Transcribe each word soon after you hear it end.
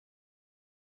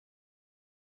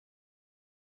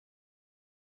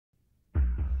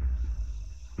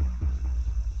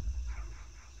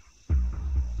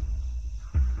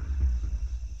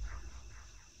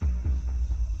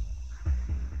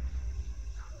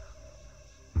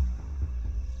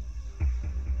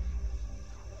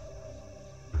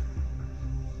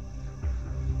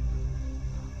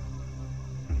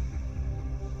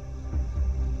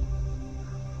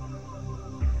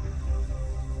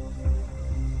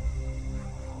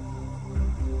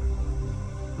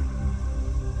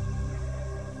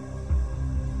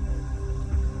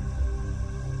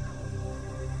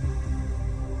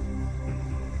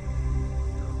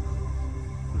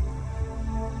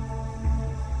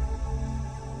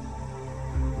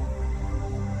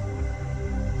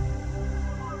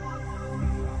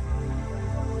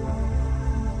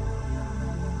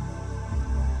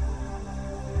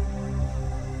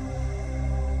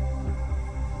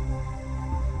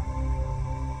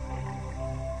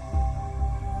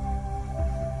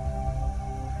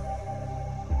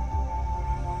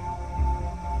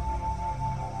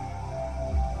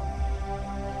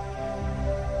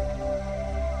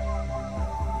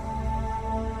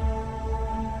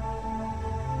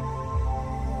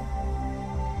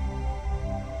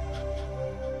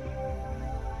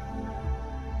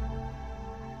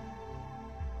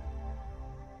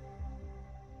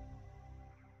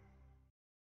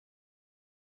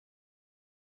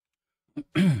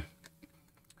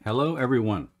Hello,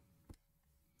 everyone.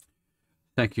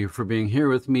 Thank you for being here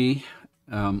with me.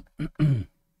 Let's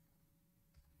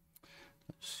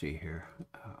see here.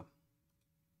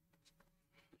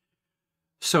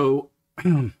 So,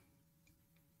 the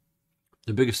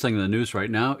biggest thing in the news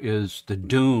right now is the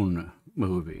Dune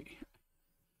movie.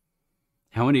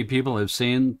 How many people have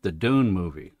seen the Dune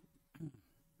movie?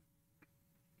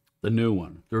 The new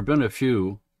one. There have been a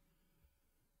few.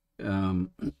 Um,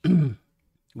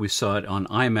 we saw it on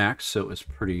IMAX, so it was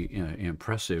pretty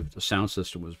impressive. The sound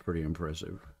system was pretty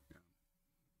impressive.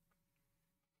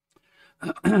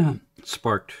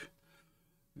 Sparked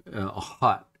a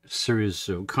hot series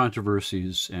of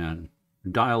controversies and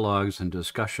dialogues and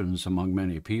discussions among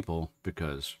many people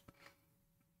because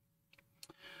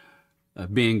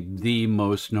being the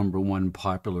most #1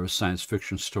 popular science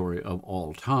fiction story of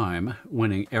all time,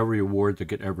 winning every award that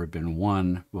could ever been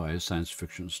won by a science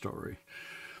fiction story.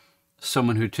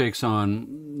 Someone who takes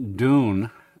on Dune,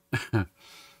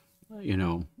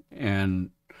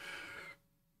 and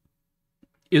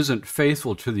isn't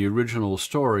faithful to the original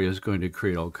story is going to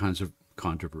create all kinds of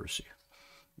controversy.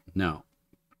 Now,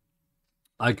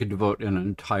 I could devote an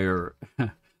entire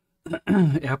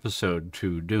episode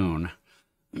to Dune.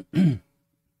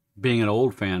 Being an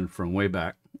old fan from way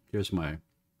back, this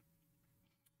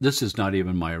is not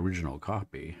even my original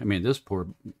copy. I mean, this poor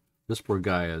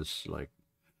guy is like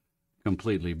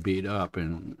completely beat up,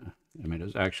 and I mean,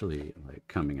 it's actually like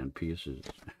coming in pieces.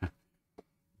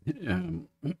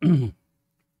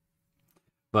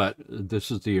 But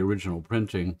this is the original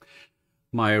printing.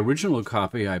 My original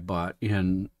copy I bought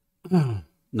in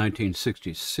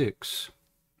 1966,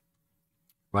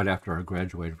 right after I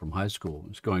graduated from high school. I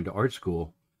was going to art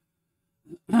school.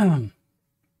 And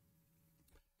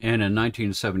in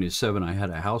 1977, I had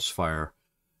a house fire,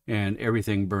 and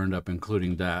everything burned up,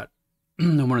 including that.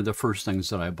 One of the first things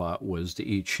that I bought was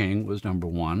the I Ching was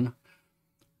 #1.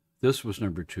 This was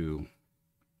 #2.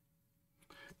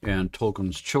 And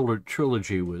Tolkien's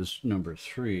trilogy was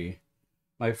 #3.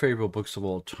 My favorite books of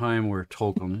all time were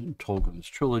Tolkien's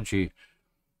trilogy,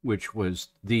 which was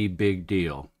the big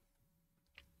deal.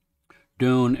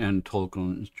 Dune and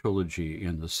Tolkien's trilogy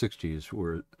in the 60s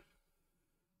were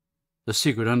The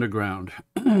Secret Underground,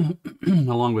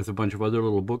 along with a bunch of other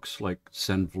little books like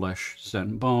Send Flesh,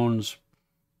 Send Bones,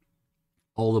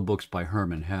 all the books by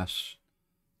Hermann Hesse,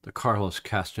 the Carlos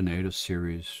Castaneda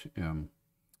series,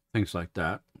 things like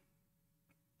that.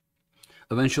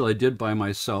 Eventually, I did buy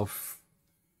myself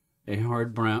a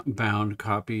hardbound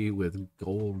copy with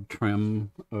gold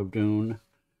trim of Dune.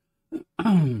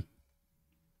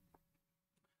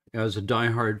 As a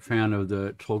diehard fan of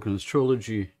the Tolkien's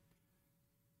trilogy,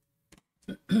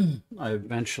 I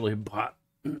eventually bought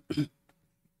the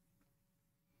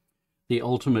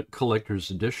Ultimate Collector's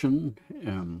Edition,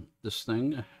 this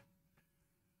thing,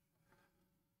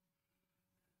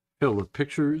 filled with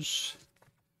pictures,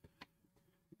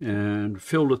 and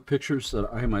filled with pictures that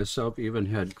I myself even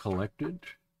had collected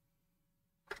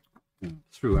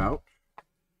throughout.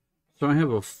 So I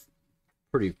have a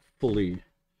pretty fully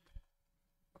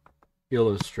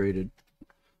illustrated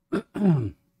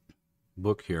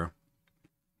book here,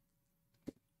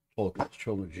 Tolkien's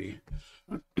trilogy.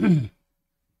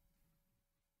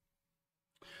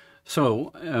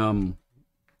 So,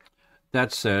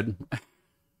 that said,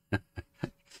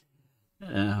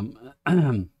 I'm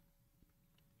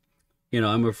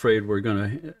afraid we're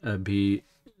going to be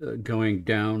going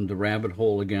down the rabbit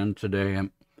hole again today.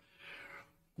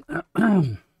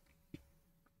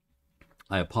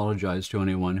 I apologize to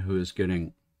anyone who is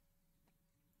getting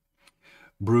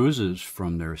bruises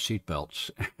from their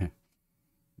seatbelts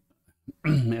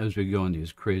as we go on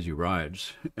these crazy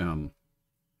rides.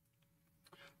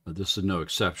 But this is no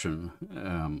exception.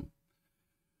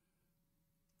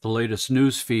 The latest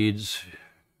news feeds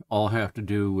all have to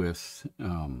do with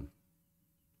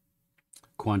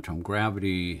quantum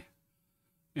gravity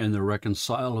and the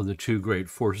reconcile of the two great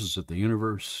forces of the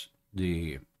universe,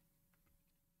 the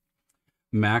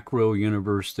macro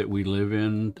universe that we live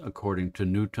in according to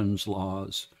Newton's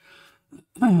laws,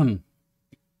 and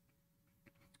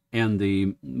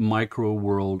the micro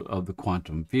world of the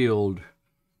quantum field,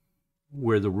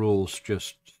 where the rules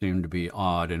just seem to be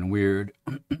odd and weird.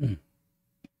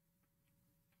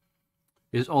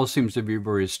 It all seems to be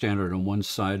very standard on one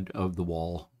side of the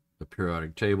wall, the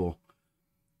periodic table,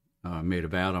 made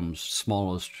of atoms,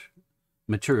 smallest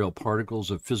material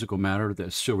particles of physical matter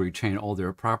that still retain all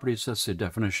their properties. That's the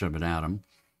definition of an atom.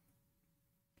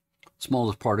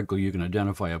 Smallest particle you can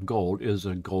identify of gold is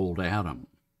a gold atom.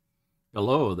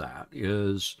 Below that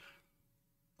is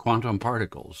quantum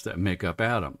particles that make up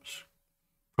atoms.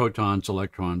 protons,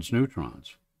 electrons,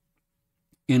 neutrons,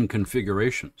 in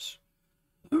configurations.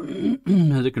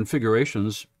 The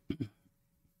configurations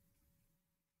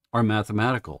are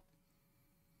mathematical.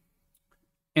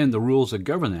 And the rules that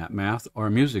govern that math are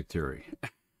music theory.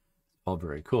 All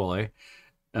very cool, eh?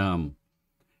 And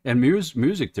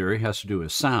music theory has to do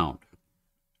with sound.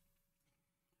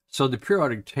 So the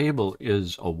periodic table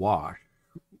is awash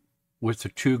with the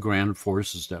two grand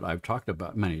forces that I've talked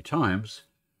about many times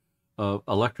of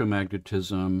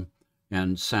electromagnetism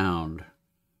and sound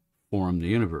form the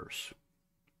universe.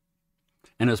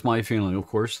 And it's my feeling, of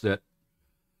course, that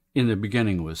in the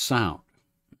beginning was sound.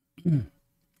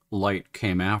 Light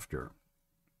came after.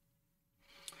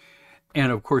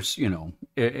 And of course, you know,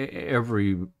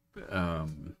 every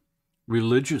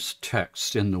religious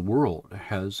text in the world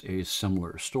has a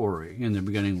similar story. In the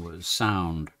beginning was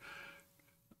sound,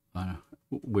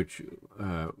 which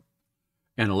and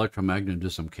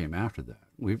electromagnetism came after that.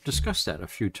 We've discussed that a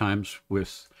few times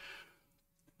with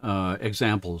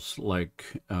examples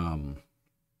like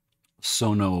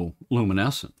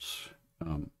sonoluminescence,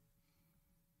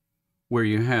 where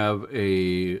you have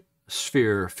a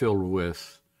sphere filled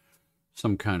with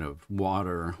some kind of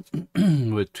water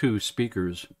with two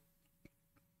speakers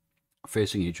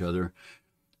facing each other,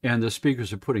 and the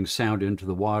speakers are putting sound into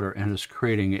the water, and it's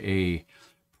creating a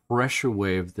pressure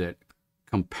wave that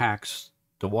compacts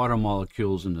the water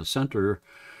molecules in the center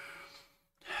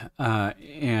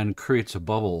and creates a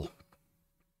bubble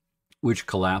which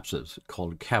collapses,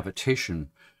 called cavitation.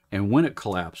 And when it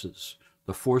collapses,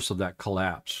 the force of that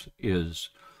collapse is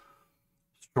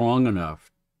strong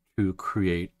enough to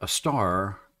create a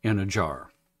star in a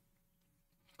jar.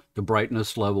 The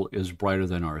brightness level is brighter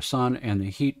than our sun, and the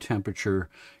heat temperature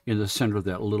in the center of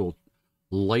that little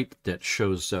light that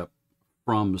shows up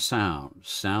from sound.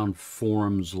 Sound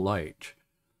forms light.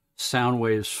 Sound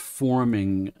waves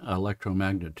forming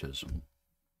electromagnetism,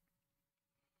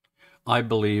 I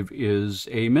believe, is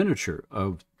a miniature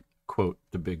of, quote,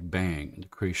 the Big Bang, the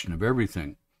creation of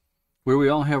everything, where we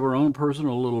all have our own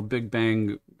personal little Big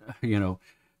Bang, you know,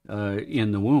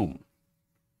 in the womb.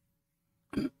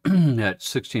 At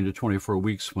 16 to 24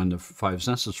 weeks, when the five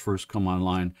senses first come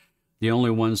online, the only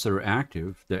ones that are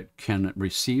active that can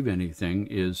receive anything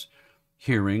is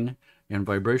hearing and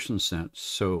vibration sense.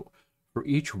 So for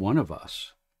each one of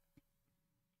us,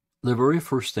 the very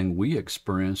first thing we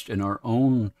experienced in our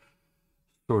own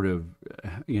sort of,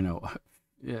 you know,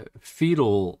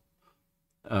 fetal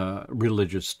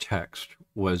religious text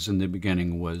was, in the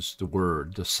beginning, was the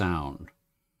word, the sound.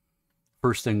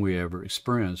 First thing we ever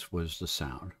experienced was the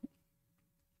sound.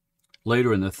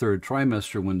 Later in the third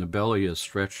trimester, when the belly is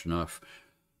stretched enough,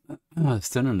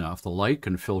 thin enough, the light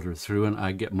can filter through, and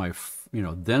I get my, you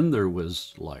know, then there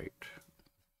was light.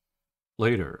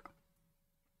 Later.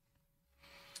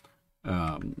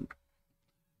 But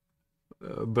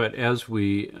as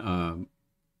we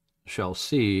shall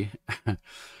see,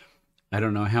 I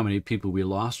don't know how many people we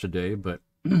lost today, but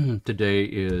today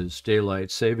is daylight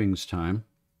savings time.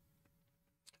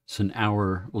 It's an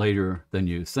hour later than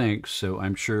you think, so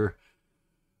I'm sure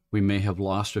we may have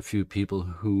lost a few people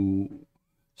who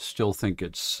still think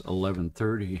it's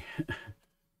 11:30.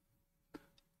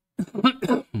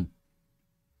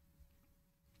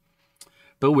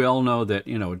 But we all know that,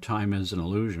 you know, time is an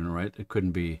illusion, right? It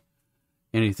couldn't be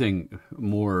anything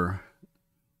more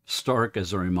stark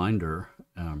as a reminder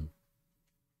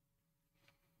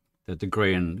that the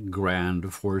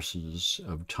grand forces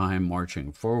of time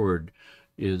marching forward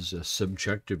is a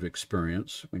subjective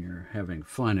experience. When you're having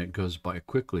fun, it goes by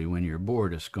quickly. When you're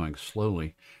bored, it's going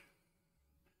slowly.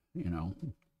 You know,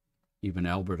 even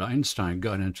Albert Einstein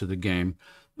got into the game.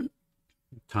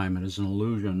 Time is an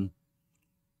illusion.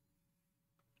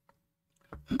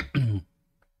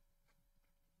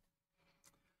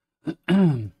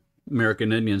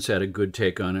 American Indians had a good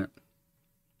take on it.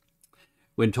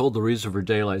 When told the reason for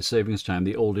daylight savings time,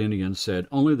 the old Indians said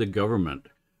only the government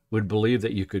would believe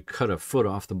that you could cut a foot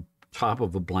off the top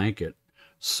of a blanket,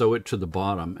 sew it to the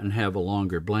bottom, and have a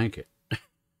longer blanket.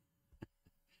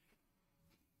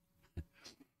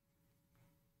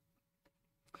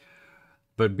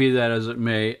 But be that as it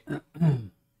may,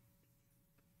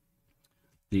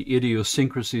 the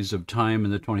idiosyncrasies of time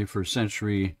in the 21st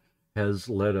century has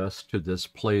led us to this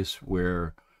place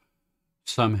where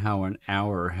somehow an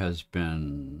hour has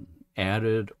been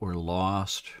added or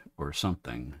lost or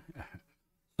something.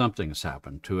 Something's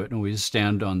happened to it, and we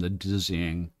stand on the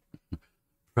dizzying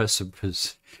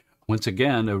precipice, once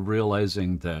again, of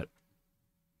realizing that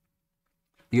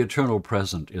the eternal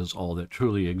present is all that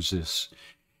truly exists,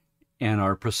 and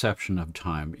our perception of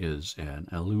time is an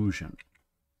illusion.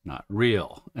 not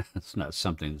real. It's not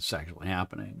something that's actually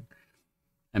happening.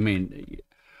 I mean,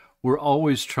 we're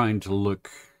always trying to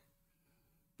look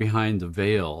behind the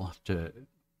veil to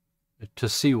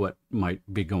see what might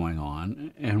be going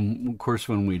on. And of course,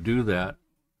 when we do that,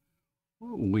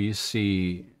 we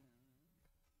see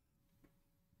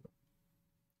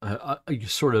a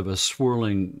sort of a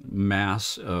swirling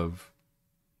mass of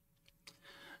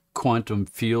quantum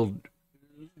field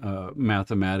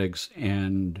mathematics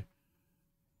and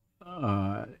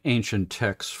ancient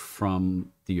texts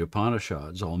from the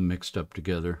Upanishads all mixed up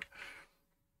together.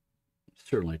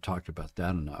 Certainly talked about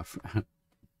that enough.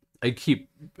 I keep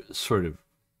sort of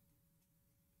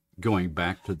going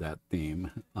back to that theme.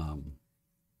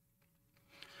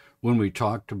 When we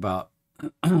talked about,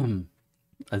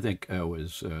 I think it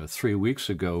was 3 weeks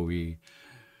ago, we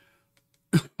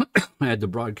had the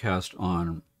broadcast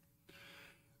on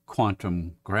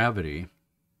quantum gravity.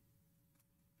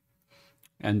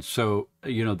 And so,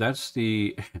 you know, that's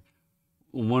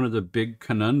one of the big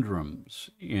conundrums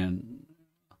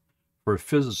for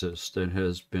physicists that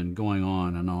has been going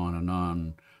on and on and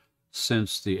on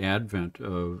since the advent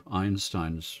of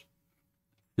Einstein's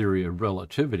theory of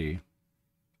relativity,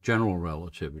 general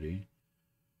relativity,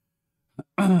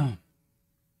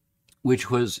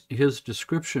 which was his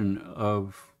description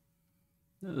of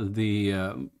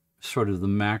the sort of the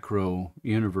macro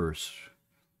universe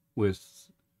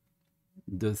with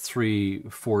the three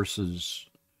forces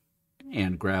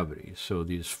and gravity. So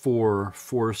these four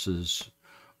forces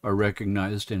are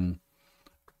recognized in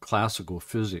classical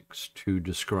physics to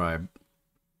describe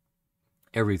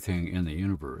everything in the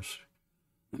universe.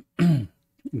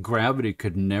 Gravity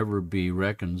could never be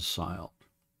reconciled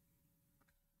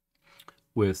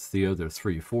with the other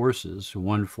three forces.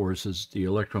 One force is the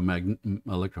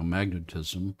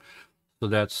electromagnetism. So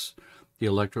that's the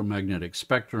electromagnetic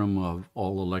spectrum of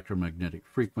all electromagnetic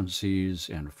frequencies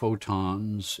and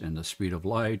photons and the speed of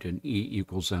light, and E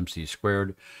equals mc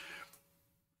squared.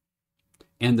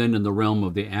 And then in the realm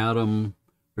of the atom,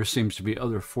 there seems to be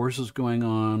other forces going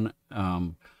on.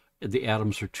 The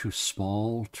atoms are too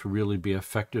small to really be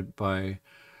affected by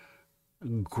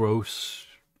gross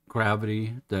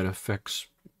gravity that affects,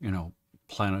 you know,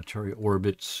 planetary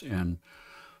orbits, and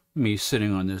me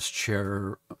sitting on this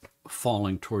chair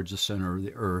falling towards the center of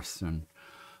the earth and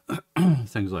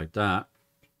things like that.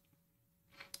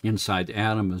 Inside the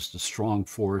atom is the strong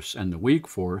force and the weak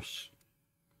force,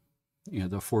 you know,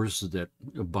 the forces that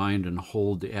bind and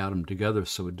hold the atom together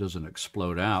so it doesn't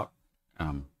explode out.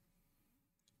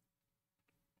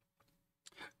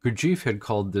 Gurdjieff had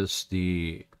called this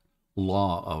the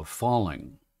law of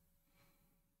falling,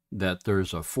 that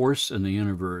there's a force in the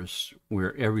universe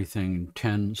where everything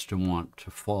tends to want to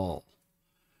fall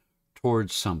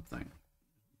towards something,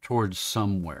 towards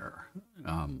somewhere.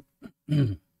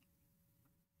 You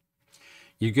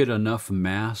get enough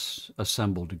mass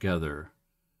assembled together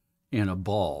in a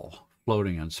ball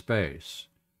floating in space,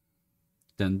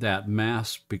 then that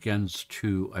mass begins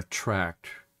to attract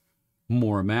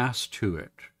more mass to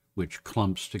it, which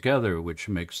clumps together, which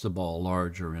makes the ball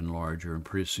larger and larger, and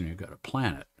pretty soon you've got a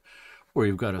planet, or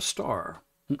you've got a star.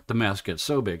 The mass gets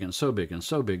so big and so big and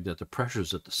so big that the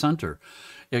pressures at the center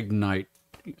ignite,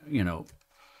 you know,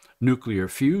 nuclear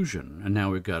fusion, and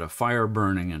now we've got a fire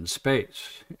burning in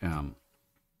space.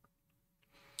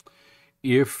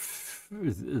 If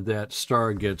that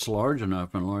star gets large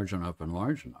enough and large enough and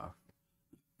large enough,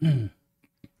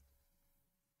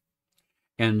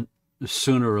 and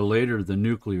sooner or later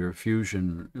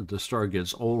the star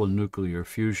gets old and nuclear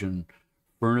fusion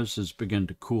furnaces begin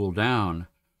to cool down,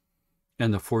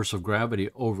 and the force of gravity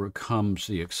overcomes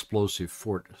the explosive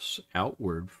force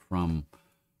outward from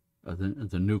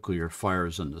the nuclear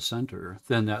fires in the center,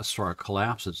 then that star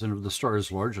collapses. And if the star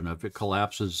is large enough, it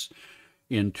collapses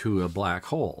into a black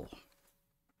hole.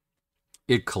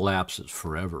 It collapses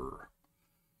forever.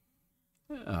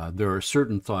 There are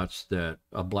certain thoughts that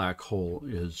a black hole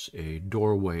is a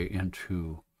doorway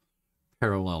into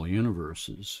parallel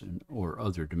universes or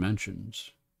other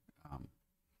dimensions.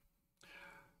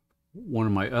 One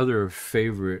of my other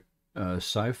favorite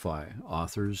sci-fi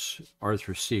authors,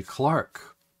 Arthur C.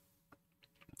 Clarke,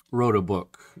 wrote a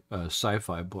book, a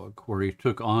sci-fi book, where he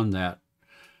took on that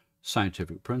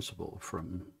scientific principle.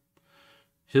 From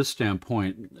his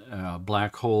standpoint,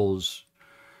 black holes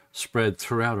spread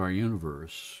throughout our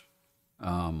universe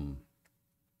are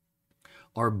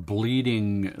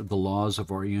bleeding the laws of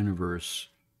our universe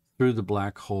through the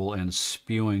black hole and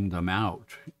spewing them out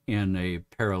in a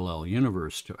parallel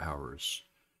universe to ours.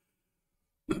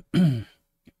 And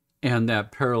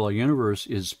that parallel universe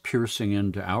is piercing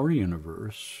into our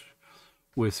universe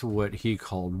with what he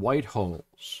called white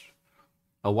holes.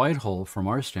 A white hole, from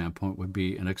our standpoint, would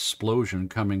be an explosion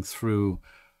coming through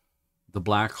the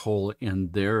black hole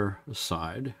in their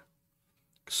side,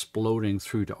 exploding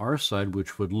through to our side,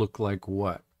 which would look like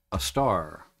what? A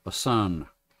star, a sun.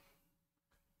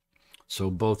 So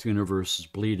both universes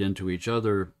bleed into each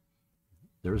other.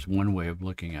 There's one way of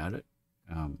looking at it.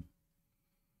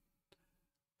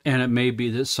 And it may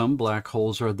be that some black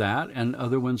holes are that and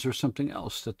other ones are something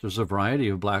else, that there's a variety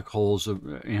of black holes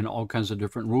and all kinds of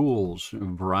different rules, a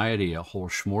whole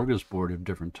smorgasbord of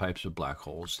different types of black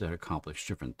holes that accomplish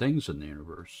different things in the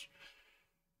universe.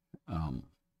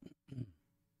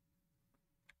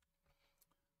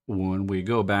 When we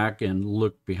go back and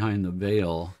look behind the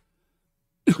veil,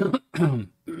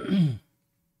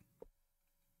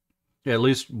 at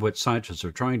least what scientists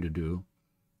are trying to do,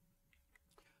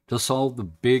 to solve the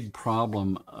big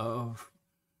problem of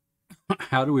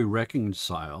how do we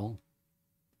reconcile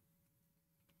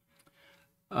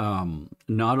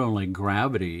not only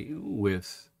gravity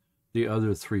with the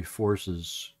other three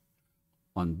forces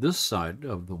on this side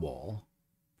of the wall,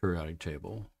 periodic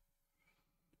table,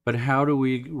 but how do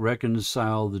we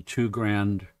reconcile the two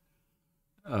grand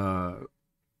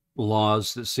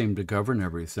laws that seem to govern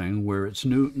everything, where it's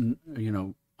Newton,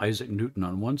 Isaac Newton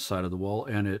on one side of the wall,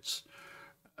 and it's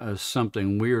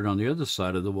something weird on the other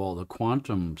side of the wall, the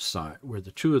quantum side, where the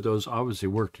two of those obviously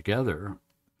work together.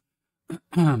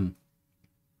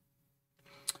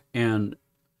 And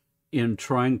in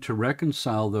trying to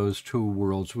reconcile those two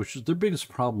worlds, which is the biggest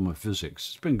problem of physics,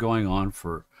 it's been going on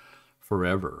for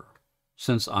forever,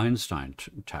 since Einstein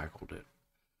tackled it.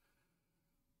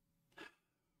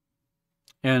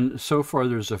 And so far,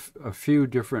 there's a few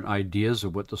different ideas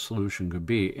of what the solution could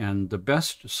be. And the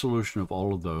best solution of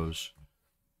all of those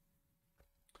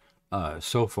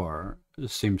so far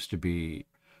seems to be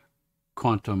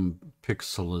quantum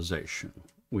pixelization,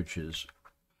 which is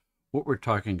what we're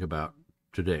talking about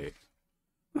today.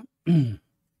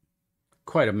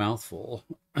 Quite a mouthful.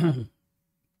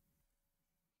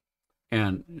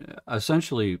 And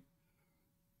essentially,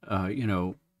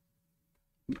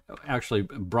 actually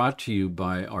brought to you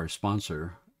by our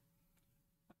sponsor,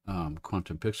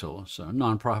 Quantum Pixel. It's a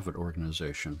nonprofit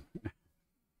organization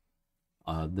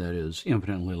that is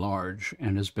infinitely large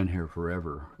and has been here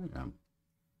forever.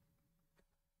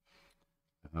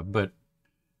 But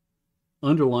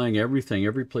underlying everything,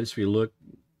 every place we look,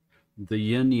 the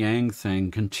yin-yang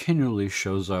thing continually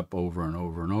shows up over and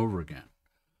over and over again.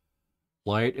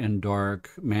 Light and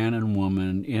dark, man and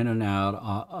woman, in and out,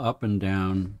 up and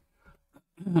down,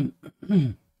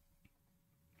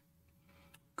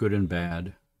 good and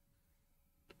bad,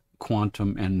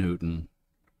 quantum and Newton,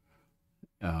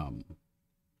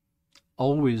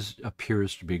 always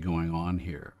appears to be going on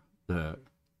here. The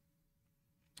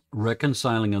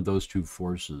reconciling of those two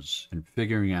forces and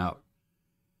figuring out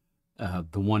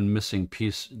the one missing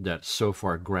piece that's so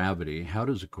far gravity. How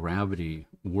does gravity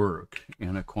work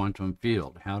in a quantum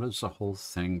field? How does the whole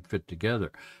thing fit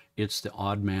together? It's the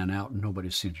odd man out, and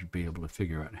nobody seems to be able to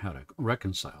figure out how to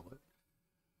reconcile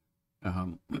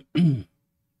it.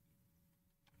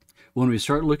 When we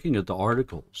start looking at the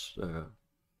articles,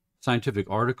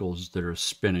 scientific articles that are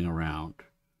spinning around,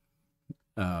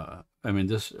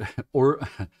 this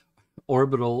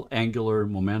orbital angular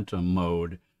momentum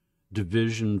mode,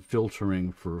 division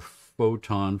filtering for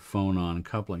photon-phonon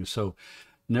coupling. So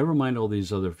never mind all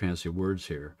these other fancy words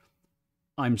here.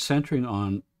 I'm centering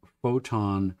on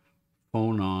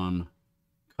photon-phonon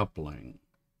coupling.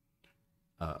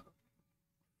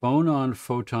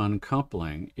 Phonon-photon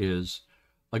coupling is,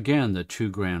 again, the two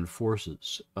grand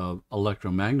forces of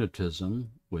electromagnetism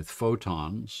with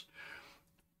photons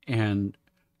and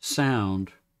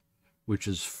sound, which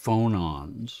is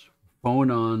phonons.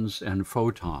 Phonons and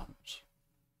photons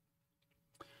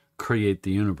create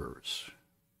the universe.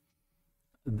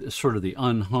 Sort of the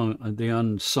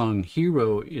unsung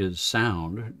hero is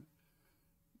sound.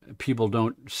 People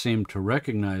don't seem to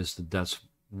recognize that that's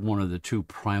one of the two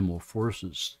primal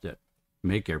forces that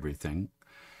make everything.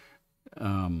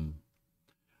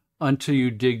 Until you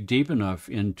dig deep enough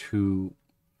into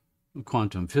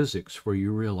quantum physics, where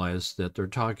you realize that they're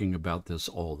talking about this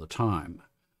all the time,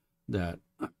 that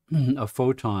a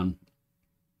photon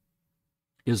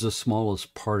is the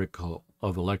smallest particle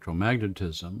of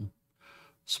electromagnetism,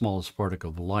 smallest particle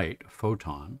of light,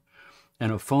 photon,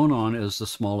 and a phonon is the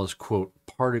smallest, quote,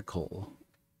 particle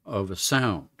of a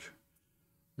sound.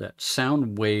 That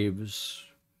sound waves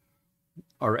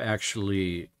are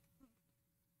actually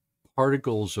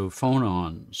particles of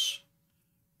phonons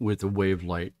with a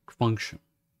wave-light function.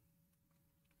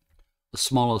 the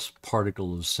smallest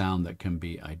particle of sound that can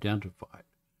be identified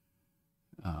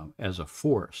as a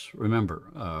force.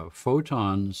 Remember,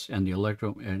 photons and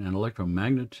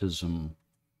electromagnetism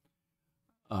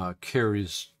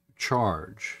carries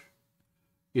charge.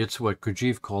 It's what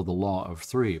Gurdjieff called the law of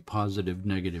three: positive,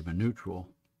 negative, and neutral.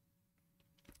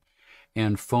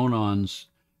 And phonons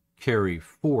carry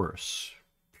force,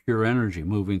 pure energy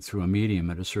moving through a medium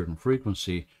at a certain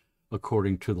frequency,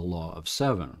 according to the law of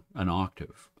seven, an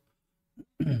octave.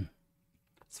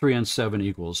 3 and 7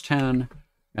 equals 10,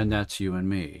 and that's you and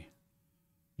me.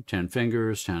 10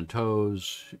 fingers, 10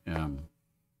 toes.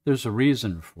 There's a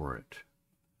reason for it.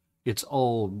 It's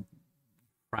all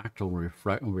fractal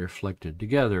reflected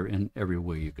together in every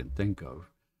way you can think of.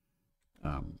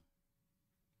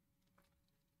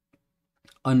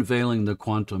 Unveiling the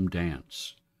quantum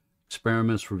dance.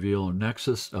 Experiments reveal a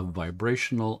nexus of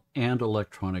vibrational and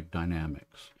electronic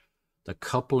dynamics. The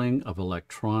coupling of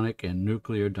electronic and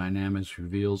nuclear dynamics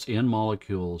reveals in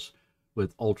molecules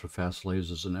with ultrafast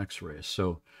lasers and X-rays.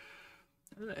 So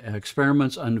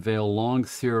experiments unveil long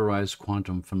theorized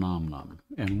quantum phenomenon.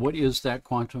 And what is that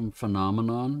quantum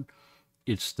phenomenon?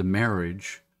 It's the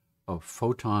marriage of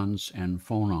photons and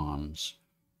phonons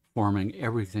forming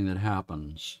everything that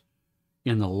happens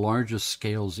in the largest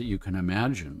scales that you can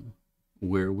imagine,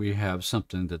 where we have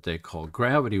something that they call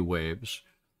gravity waves,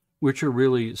 which are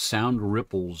really sound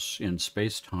ripples in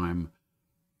space-time,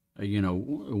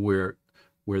 where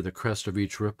the crest of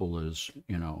each ripple is,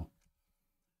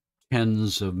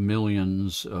 tens of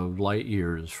millions of light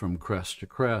years from crest to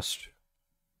crest,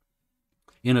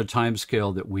 in a time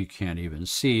scale that we can't even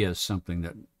see as something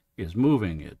that is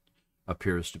moving. It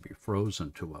appears to be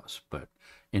frozen to us, but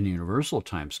in universal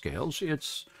time scales,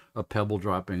 it's a pebble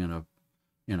dropping in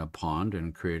a pond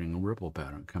and creating a ripple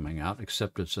pattern coming out,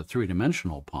 except it's a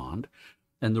three-dimensional pond,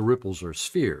 and the ripples are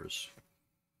spheres.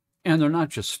 And they're not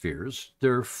just spheres,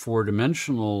 they're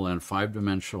four-dimensional and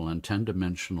five-dimensional and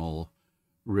 10-dimensional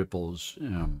ripples.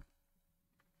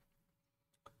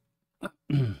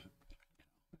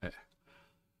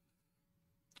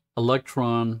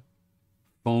 Electron,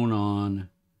 phonon,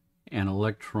 and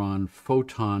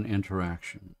electron-photon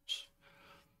interactions.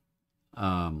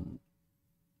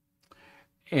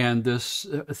 And this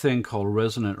thing called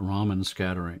resonant Raman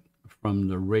scattering from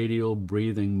the radial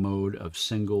breathing mode of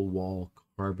single-wall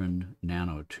carbon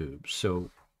nanotubes.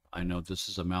 So I know this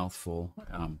is a mouthful.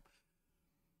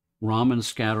 Raman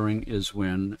scattering is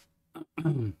when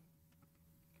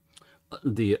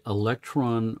the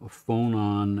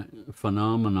electron-phonon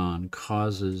phenomenon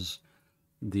causes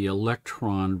the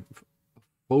electron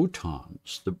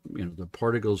photons, the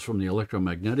particles from the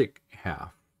electromagnetic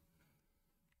half,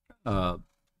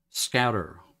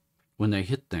 scatter. When they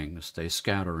hit things, they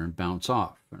scatter and bounce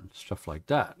off and stuff like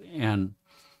that. And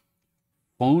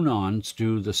phonons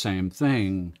do the same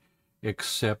thing,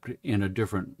 except in a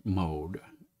different mode.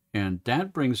 And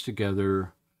that brings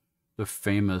together the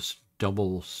famous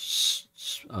double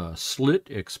slit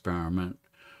experiment,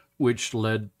 which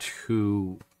led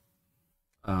to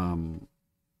the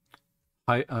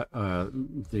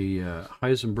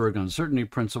Heisenberg uncertainty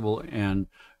principle and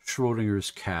Schrodinger's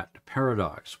cat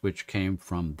paradox, which came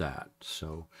from that.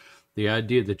 So the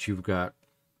idea that you've got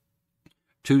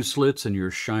two slits and you're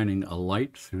shining a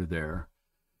light through there,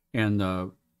 and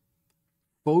the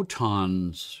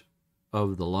photons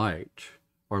of the light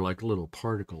are like little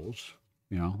particles,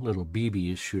 little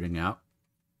BBs shooting out.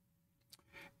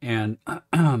 And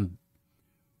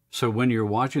so when you're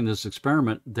watching this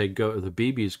experiment, the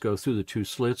BBs go through the two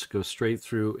slits, go straight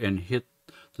through and hit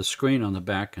the screen on the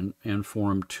back and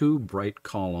form two bright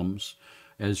columns,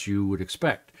 as you would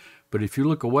expect. But if you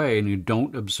look away and you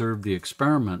don't observe the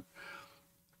experiment,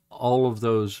 all of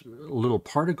those little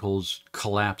particles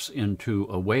collapse into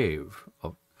a wave,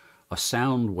 a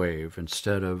sound wave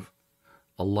instead of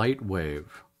a light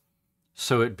wave.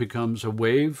 So it becomes a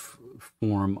wave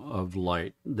form of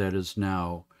light that is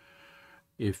now,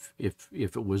 if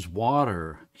it was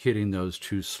water hitting those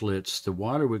two slits, the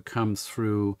water would come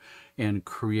through and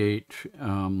create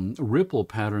ripple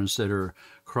patterns that are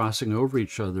crossing over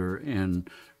each other and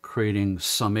creating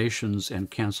summations and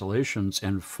cancellations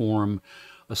and form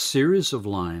a series of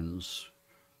lines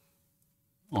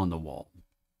on the wall.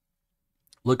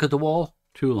 Look at the wall,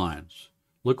 2 lines.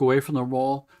 Look away from the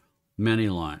wall, many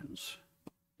lines.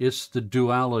 It's the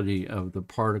duality of the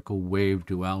particle-wave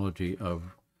duality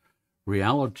of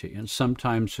reality. And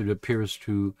sometimes it appears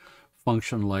to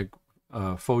function like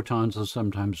photons, and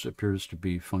sometimes it appears to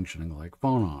be functioning like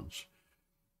phonons.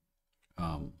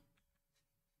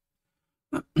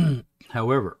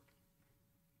 However,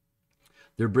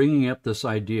 they're bringing up this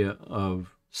idea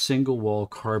of single-wall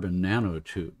carbon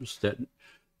nanotubes. That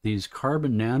these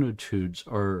carbon nanotubes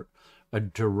are a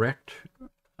direct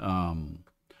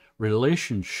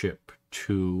relationship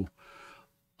to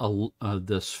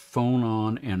this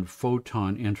phonon and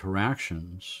photon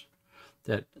interactions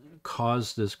that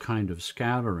cause this kind of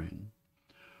scattering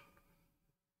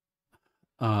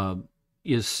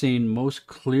is seen most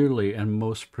clearly and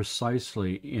most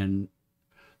precisely in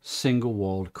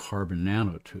single-walled carbon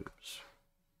nanotubes.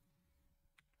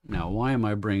 Now, why am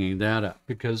I bringing that up?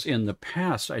 Because in the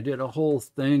past, I did a whole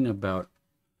thing about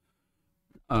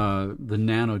the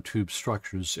nanotube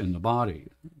structures in the body,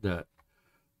 that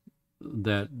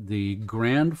the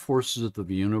grand forces of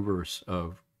the universe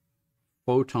of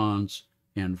photons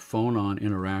and phonon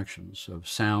interactions of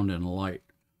sound and light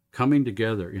coming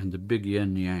together in the big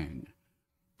yin-yang.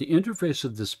 The interface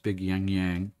of this big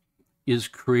yin-yang is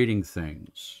creating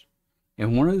things.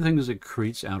 And one of the things that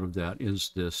creates out of that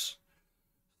is this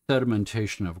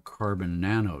sedimentation of carbon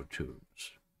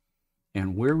nanotubes.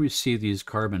 And where we see these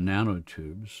carbon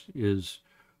nanotubes is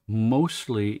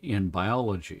mostly in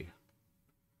biology.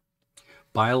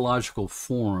 Biological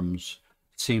forms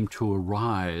seem to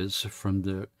arise from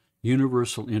the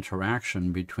universal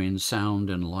interaction between sound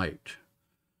and light.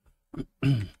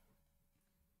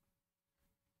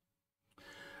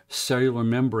 Cellular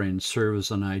membranes serve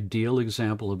as an ideal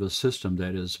example of a system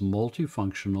that is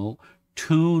multifunctional,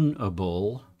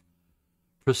 tunable,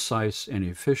 precise, and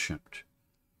efficient.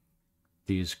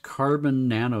 These carbon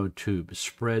nanotubes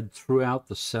spread throughout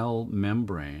the cell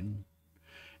membrane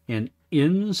and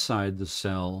inside the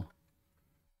cell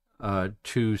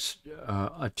to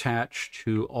attach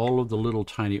to all of the little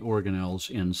tiny organelles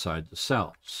inside the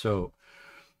cell. So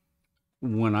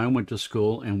when I went to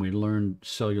school and we learned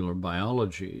cellular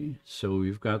biology, so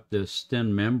we've got this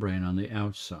thin membrane on the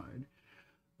outside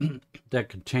that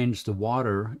contains the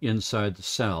water inside the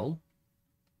cell.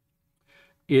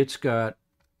 It's got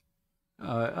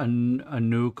a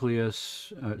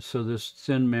nucleus, so this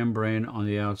thin membrane on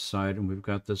the outside, and we've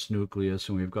got this nucleus,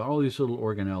 and we've got all these little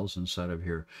organelles inside of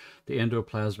here, the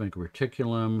endoplasmic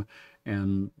reticulum,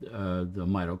 and the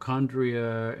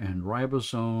mitochondria, and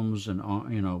ribosomes, and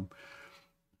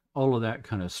all of that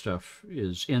kind of stuff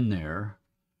is in there.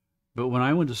 But when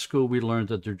I went to school, we learned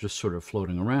that they're just sort of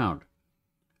floating around.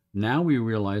 Now we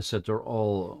realize that they're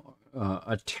all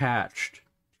attached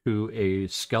to a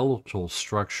skeletal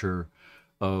structure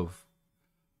of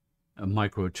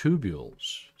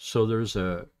microtubules. So there's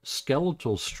a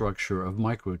skeletal structure of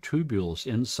microtubules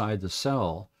inside the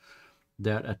cell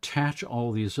that attach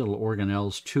all these little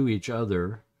organelles to each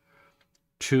other,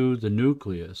 to the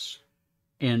nucleus,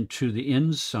 and to the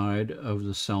inside of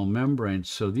the cell membrane.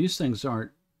 So these things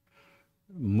aren't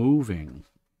moving.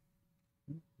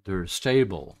 They're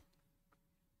stable.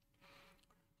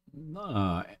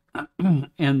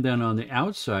 And then on the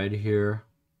outside here,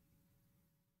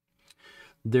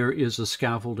 there is a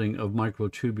scaffolding of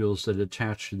microtubules that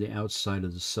attach to the outside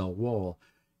of the cell wall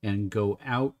and go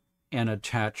out and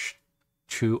attach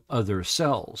to other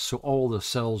cells. So all the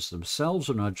cells themselves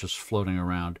are not just floating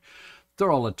around, they're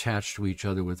all attached to each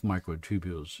other with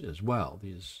microtubules as well,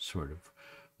 these sort of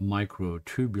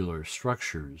microtubular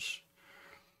structures,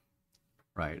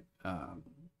 right?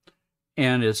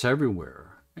 And it's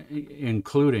everywhere,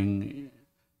 including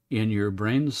in your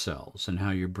brain cells and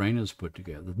how your brain is put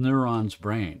together. The neuron's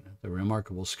brain, the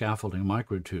remarkable scaffolding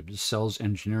microtube, the cell's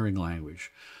engineering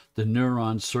language, the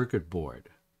neuron circuit board.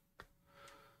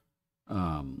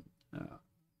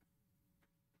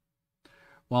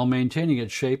 While maintaining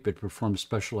its shape, it performs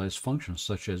specialized functions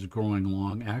such as growing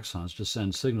long axons to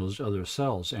send signals to other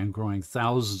cells and growing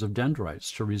thousands of dendrites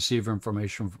to receive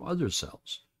information from other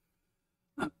cells.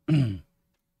 The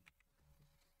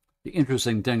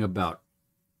interesting thing about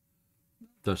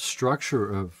the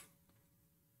structure of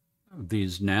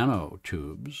these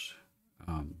nanotubes,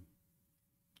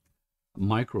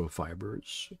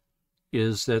 microfibers,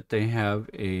 is that they have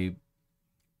a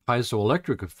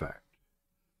piezoelectric effect,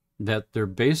 that they're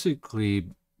basically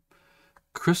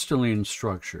crystalline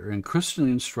structure, and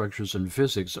crystalline structures in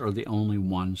physics are the only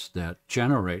ones that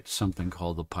generate something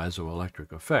called the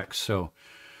piezoelectric effect. So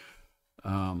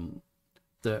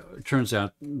it turns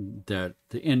out that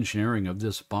the engineering of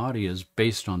this body is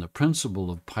based on the principle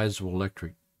of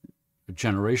piezoelectric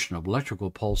generation of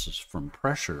electrical pulses from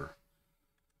pressure.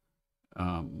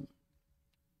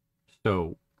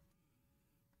 So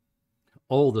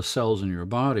all the cells in your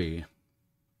body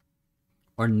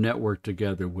are networked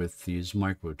together with these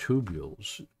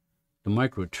microtubules. The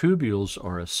microtubules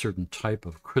are a certain type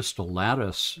of crystal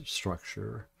lattice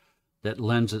structure that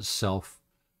lends itself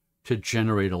to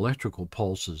generate electrical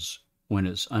pulses when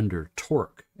it's under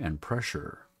torque and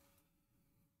pressure.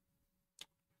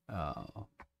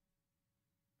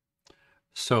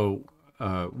 So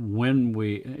I mean,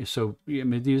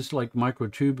 these like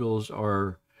microtubules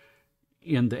are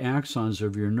in the axons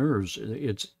of your nerves.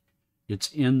 It's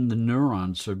in the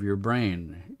neurons of your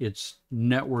brain. It's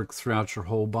networked throughout your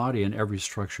whole body and every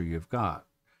structure you've got.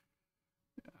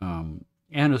 And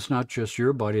it's not just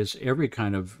your body, it's every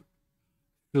kind of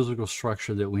physical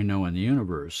structure that we know in the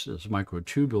universe. There's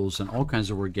microtubules and all kinds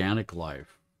of organic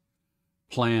life,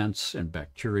 plants and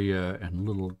bacteria and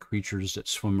little creatures that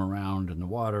swim around in the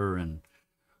water, and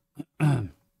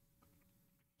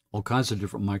all kinds of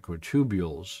different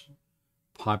microtubules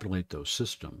populate those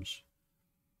systems.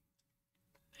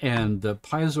 And the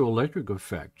piezoelectric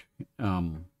effect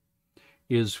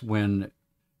is when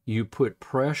you put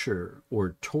pressure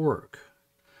or torque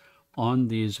on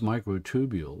these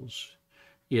microtubules,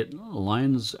 it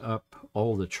lines up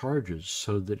all the charges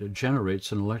so that it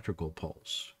generates an electrical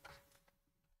pulse.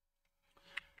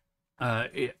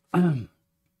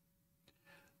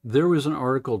 There was an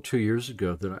article 2 years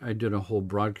ago that I did a whole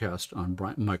broadcast on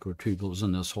microtubules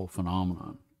and this whole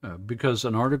phenomenon, because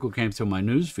an article came through my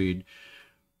newsfeed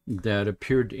that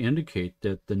appeared to indicate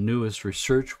that the newest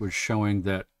research was showing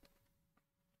that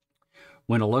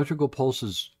when electrical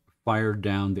pulses fire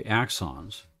down the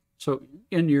axons, so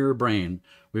in your brain,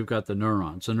 we've got the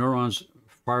neurons. The neurons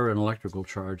fire an electrical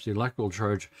charge. The electrical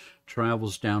charge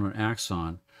travels down an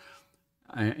axon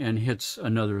and hits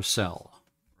another cell,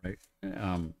 right?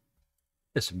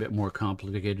 It's a bit more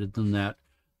complicated than that.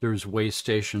 There's way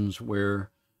stations where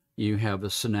you have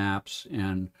a synapse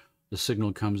and the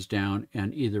signal comes down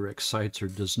and either excites or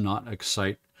does not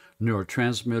excite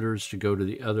neurotransmitters to go to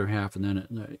the other half, and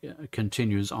then it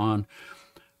continues on.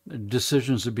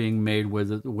 Decisions are being made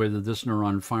whether this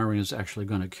neuron firing is actually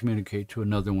going to communicate to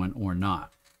another one or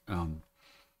not.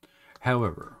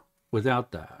 However,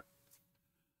 without that,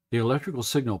 the electrical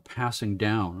signal passing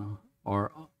down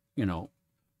are,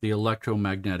 the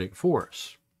electromagnetic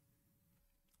force.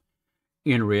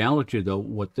 In reality, though,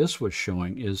 what this was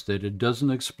showing is that it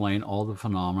doesn't explain all the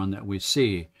phenomenon that we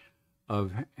see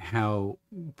of how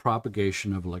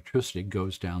propagation of electricity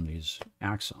goes down these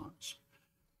axons,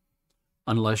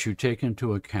 unless you take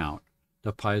into account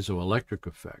the piezoelectric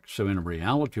effect. So in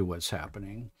reality, what's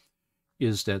happening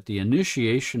is that the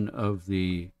initiation of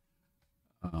the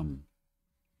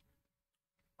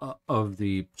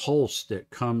pulse that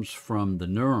comes from the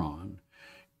neuron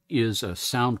is a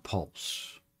sound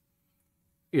pulse.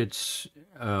 It's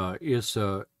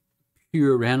a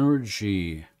pure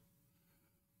energy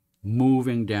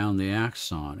moving down the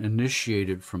axon,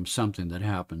 initiated from something that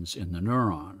happens in the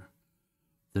neuron.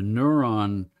 The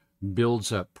neuron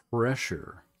builds up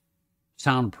pressure,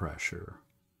 sound pressure,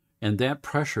 and that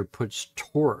pressure puts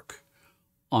torque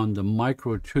on the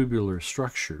microtubular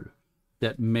structure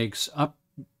that makes up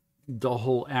the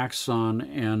whole axon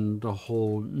and the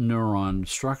whole neuron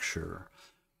structure.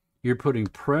 You're putting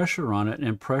pressure on it,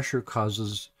 and pressure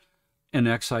causes an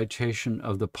excitation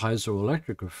of the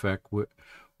piezoelectric effect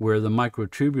where the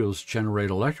microtubules generate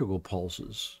electrical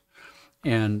pulses.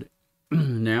 And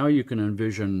now you can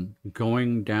envision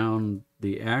going down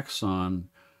the axon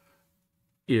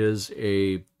is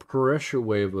a pressure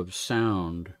wave of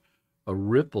sound, a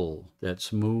ripple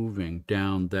that's moving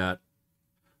down that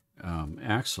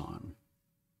axon.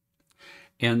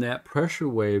 And that pressure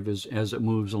wave, as it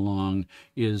moves along,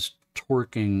 is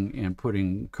torquing and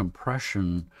putting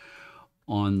compression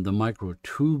on the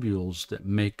microtubules that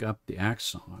make up the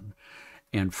axon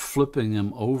and flipping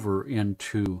them over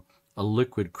into a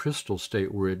liquid crystal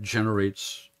state where it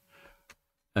generates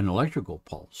an electrical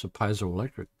pulse, a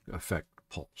piezoelectric effect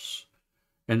pulse.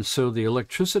 And so the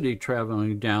electricity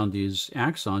traveling down these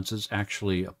axons is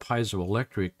actually a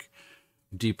piezoelectric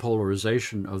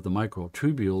depolarization of the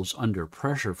microtubules under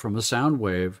pressure from a sound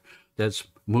wave that's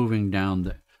moving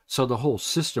down. So the whole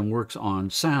system works on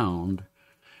sound,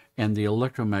 and the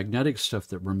electromagnetic stuff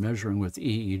that we're measuring with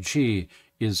EEG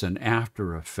is an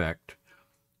after effect,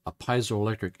 a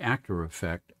piezoelectric after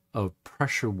effect of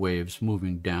pressure waves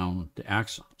moving down the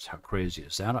axons. How crazy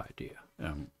is that idea?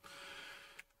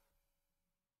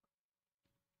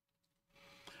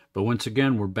 But once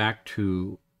again, we're back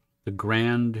to the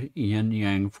grand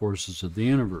yin-yang forces of the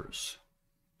universe.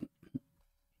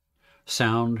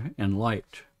 Sound and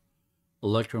light,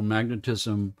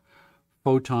 electromagnetism,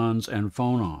 photons and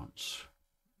phonons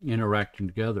interacting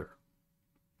together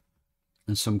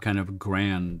in some kind of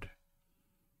grand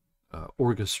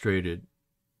orchestrated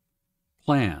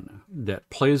plan that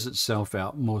plays itself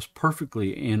out most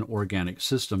perfectly in organic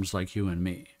systems like you and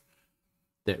me.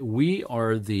 that we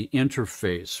are the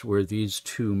interface where these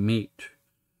two meet,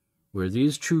 where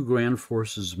these two grand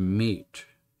forces meet,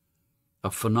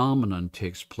 a phenomenon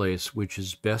takes place which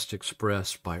is best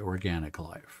expressed by organic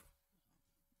life.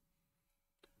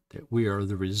 That we are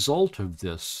the result of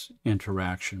this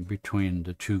interaction between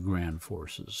the two grand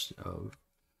forces of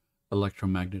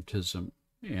electromagnetism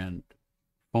and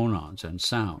phonons and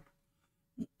sound.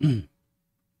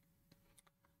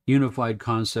 Unified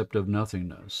concept of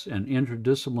nothingness, and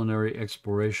interdisciplinary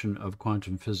exploration of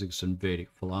quantum physics and Vedic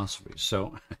philosophy.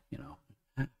 So,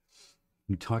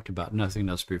 we talked about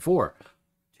nothingness before.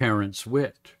 Terence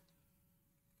Witt,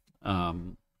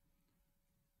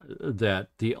 that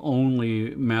the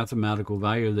only mathematical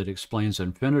value that explains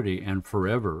infinity and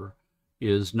forever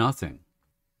is nothing.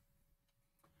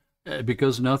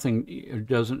 Because nothing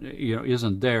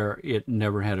isn't there, it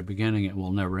never had a beginning, it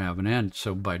will never have an end.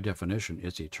 So by definition,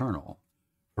 it's eternal,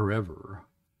 forever.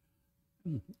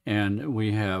 And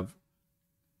we have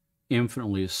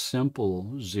infinitely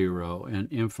simple zero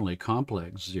and infinitely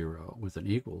complex zero with an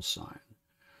equal sign.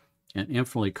 And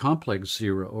infinitely complex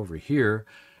zero over here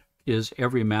is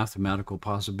every mathematical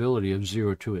possibility of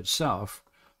zero to itself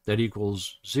that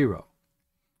equals zero.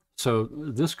 So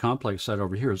this complex side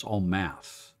over here is all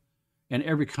math. And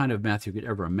every kind of math you could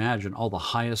ever imagine, all the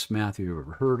highest math you've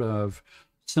ever heard of,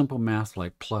 simple math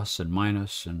like plus and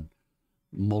minus and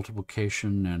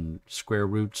multiplication and square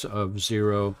roots of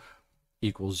zero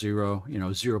equals zero,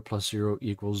 0 plus 0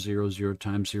 equals 0, 0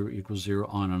 times 0 equals 0,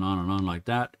 on and on and on like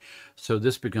that. So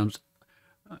this becomes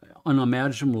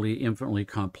unimaginably infinitely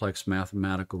complex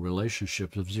mathematical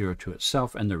relationships of zero to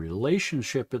itself, and the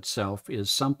relationship itself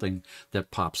is something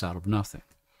that pops out of nothing.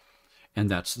 And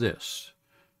that's this.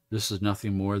 This is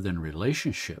nothing more than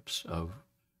relationships of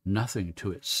nothing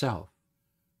to itself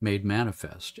made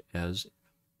manifest as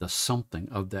the something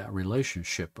of that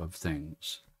relationship of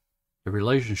things. The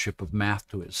relationship of math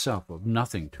to itself, of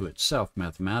nothing to itself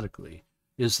mathematically,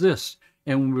 is this.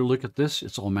 And when we look at this,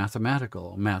 it's all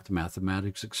mathematical.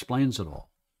 Mathematics explains it all.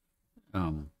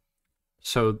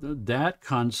 So that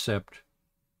concept,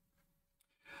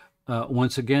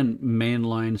 once again,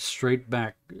 mainlines straight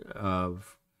back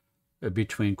of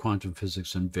between quantum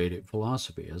physics and Vedic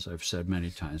philosophy, as I've said many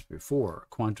times before.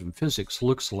 Quantum physics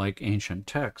looks like ancient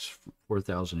texts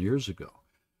 4,000 years ago.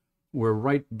 We're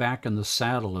right back in the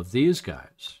saddle of these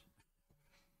guys,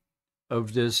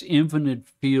 of this infinite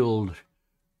field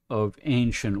of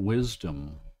ancient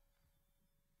wisdom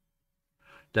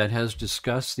that has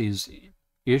discussed these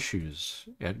issues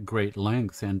at great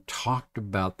length and talked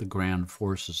about the grand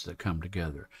forces that come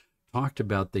together. Talked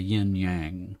about the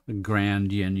yin-yang, the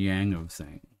grand yin-yang of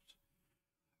things.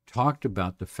 Talked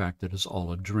about the fact that it's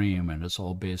all a dream and it's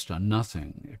all based on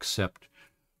nothing except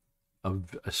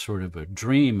of a sort of a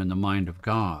dream in the mind of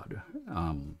God.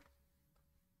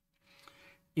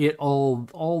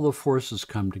 All the forces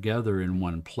come together in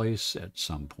one place at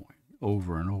some point,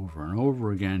 over and over and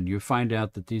over again. You find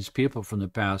out that these people from the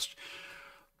past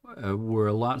were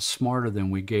a lot smarter than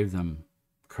we gave them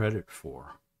credit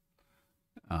for.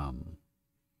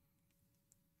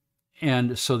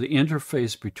 And so the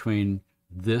interface between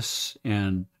this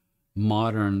and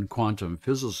modern quantum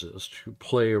physicists who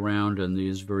play around in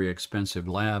these very expensive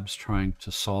labs trying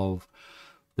to solve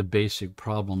the basic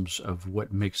problems of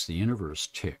what makes the universe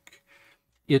tick,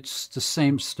 it's the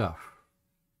same stuff,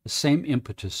 the same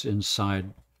impetus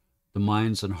inside the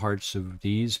minds and hearts of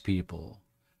these people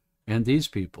and these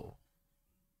people.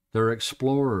 They're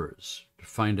explorers to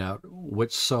find out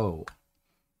what's so.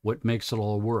 What makes it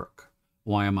all work?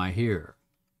 Why am I here?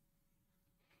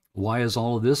 Why is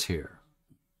all of this here?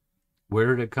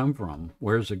 Where did it come from?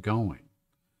 Where's it going?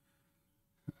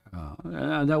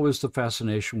 And that was the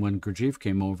fascination when Gurdjieff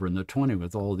came over in the 20s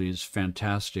with all these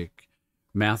fantastic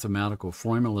mathematical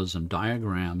formulas and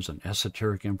diagrams and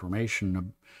esoteric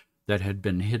information that had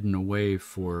been hidden away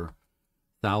for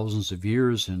thousands of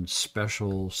years in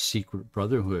special secret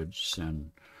brotherhoods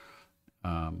and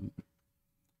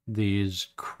these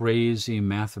crazy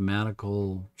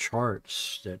mathematical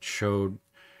charts that showed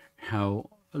how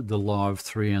the law of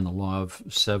 3 and the law of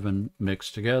 7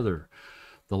 mixed together,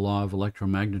 the law of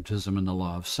electromagnetism and the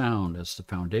law of sound as the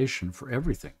foundation for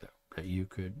everything that you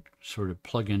could sort of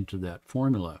plug into that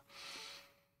formula.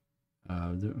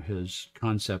 His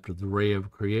concept of the ray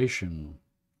of creation,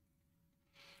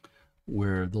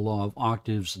 where the law of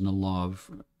octaves and the law of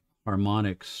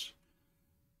harmonics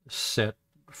set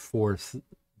forth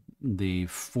the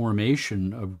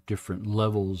formation of different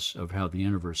levels of how the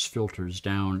universe filters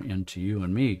down into you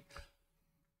and me.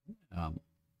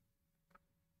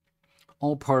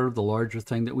 All part of the larger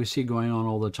thing that we see going on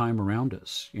all the time around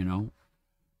us,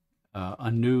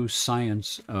 a new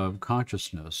science of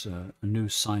consciousness, a new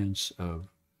science of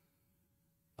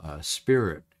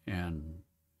spirit and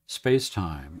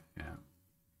space-time. And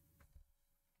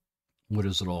what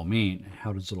does it all mean?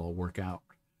 How does it all work out?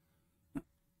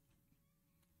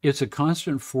 It's a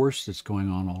constant force that's going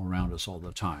on all around us all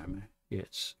the time.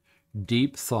 It's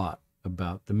deep thought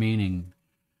about the meaning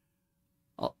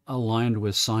aligned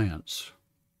with science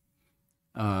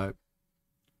to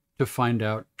find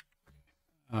out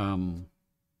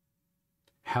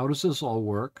how does this all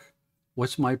work?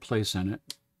 What's my place in it?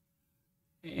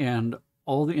 And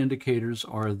all the indicators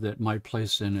are that my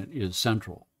place in it is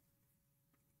central.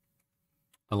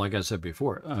 Like I said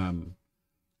before,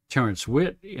 Terence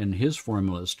Witt in his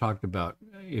formulas talked about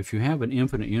if you have an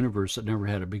infinite universe that never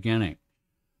had a beginning,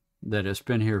 that it's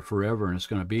been here forever and it's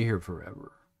going to be here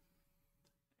forever.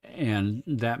 And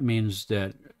that means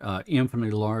that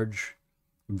infinitely large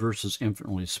versus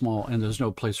infinitely small, and there's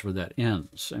no place where that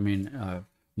ends. I mean,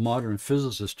 modern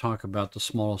physicists talk about the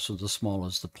smallest of the small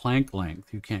as the Planck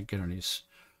length. You can't get any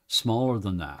smaller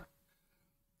than that.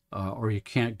 Or you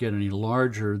can't get any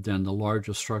larger than the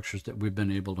largest structures that we've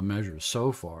been able to measure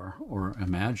so far or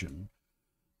imagine.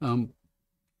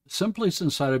 Someplace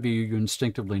inside of you, you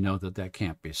instinctively know that that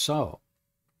can't be so.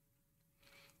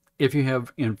 If you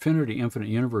have infinity, infinite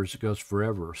universe, it goes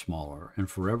forever smaller and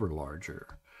forever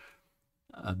larger.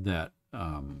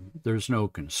 There's no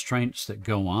constraints that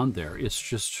go on there. It's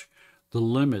just the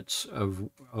limits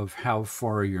of how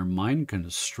far your mind can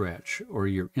stretch or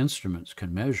your instruments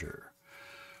can measure.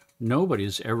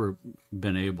 Nobody's ever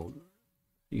been able,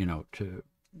 to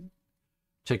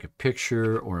take a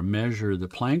picture or measure the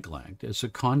Planck length. It's a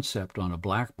concept on a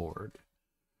blackboard.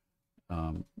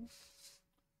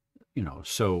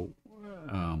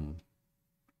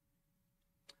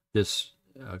 This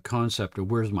concept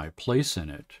of where's my place in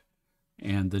it,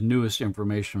 and the newest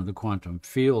information of the quantum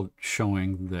field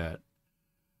showing that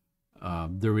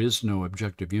there is no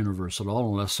objective universe at all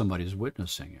unless somebody's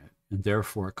witnessing it. And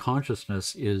therefore,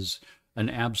 consciousness is an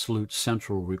absolute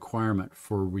central requirement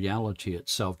for reality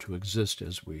itself to exist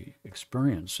as we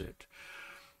experience it.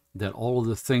 That all of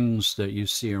the things that you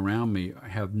see around me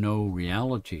have no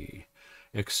reality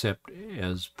except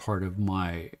as part of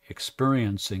my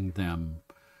experiencing them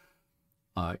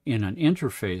in an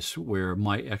interface where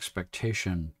my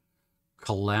expectation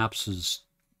collapses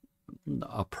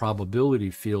a probability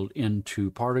field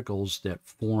into particles that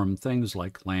form things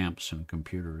like lamps and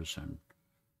computers and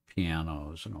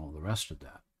pianos and all the rest of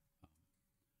that.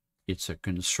 It's a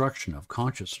construction of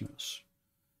consciousness,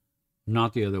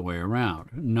 not the other way around,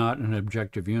 not an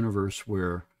objective universe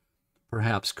where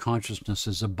perhaps consciousness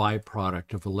is a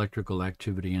byproduct of electrical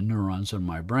activity in neurons in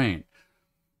my brain.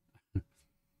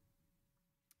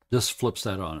 This flips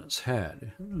that on its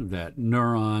head, that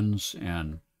neurons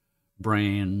and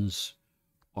brains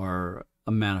are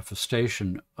a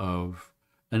manifestation of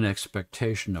an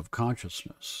expectation of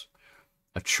consciousness,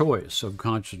 a choice of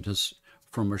consciousness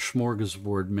from a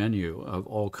smorgasbord menu of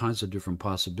all kinds of different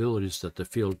possibilities that the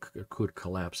field could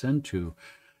collapse into.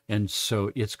 And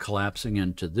so it's collapsing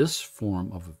into this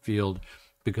form of a field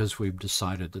because we've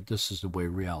decided that this is the way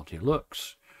reality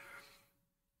looks.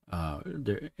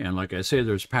 And like I say,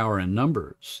 there's power in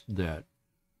numbers, that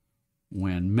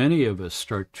when many of us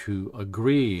start to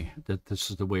agree that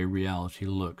this is the way reality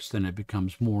looks, then it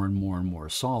becomes more and more and more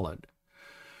solid.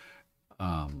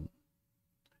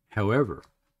 However,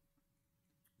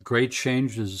 great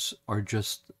changes are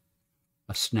just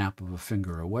a snap of a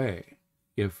finger away.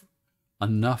 If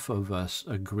enough of us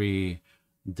agree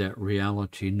that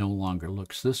reality no longer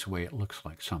looks this way, it looks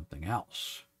like something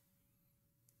else.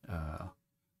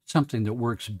 Something that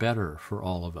works better for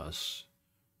all of us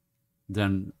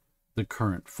than the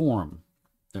current form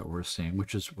that we're seeing,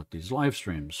 which is what these live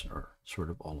streams are sort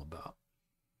of all about.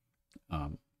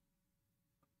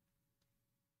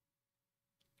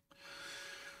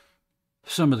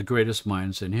 Some of the greatest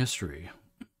minds in history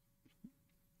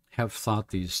have thought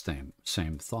these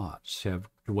same thoughts, have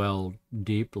dwelled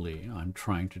deeply on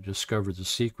trying to discover the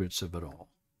secrets of it all.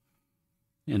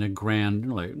 In a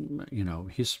grand,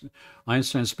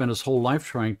 Einstein spent his whole life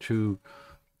trying to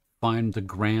find the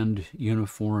grand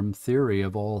uniform theory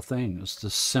of all things, the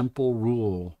simple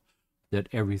rule that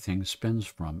everything spins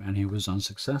from, and he was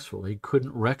unsuccessful. He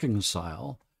couldn't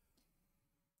reconcile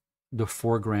the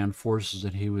four grand forces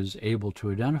that he was able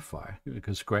to identify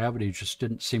because gravity just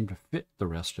didn't seem to fit the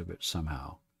rest of it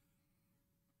somehow.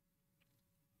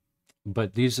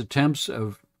 But these attempts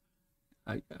of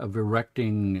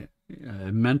erecting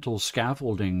mental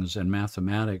scaffoldings and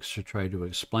mathematics to try to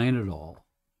explain it all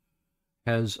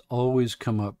has always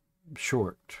come up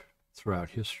short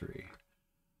throughout history.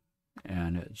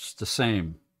 and it's the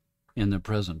same in the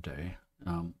present day.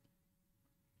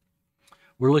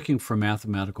 We're looking for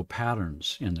mathematical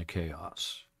patterns in the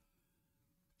chaos.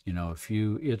 You know,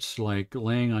 it's like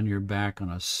laying on your back on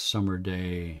a summer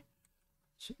day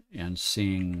and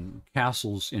seeing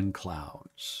castles in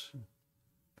clouds.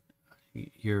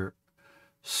 Your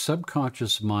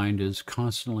subconscious mind is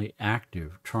constantly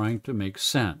active, trying to make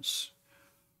sense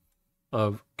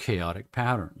of chaotic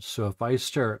patterns. So if I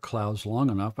stare at clouds long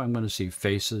enough, I'm going to see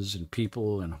faces and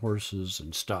people and horses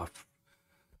and stuff.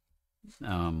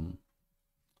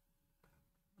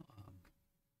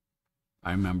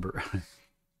 I remember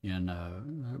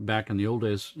back in the old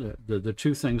days, the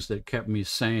two things that kept me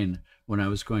sane when I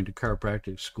was going to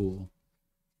chiropractic school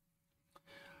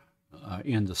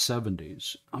in the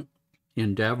 70s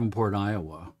in Davenport,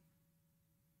 Iowa,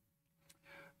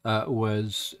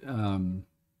 was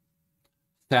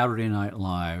Saturday Night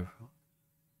Live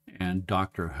and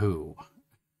Doctor Who.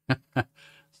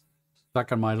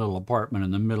 Stuck in my little apartment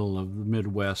in the middle of the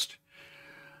Midwest,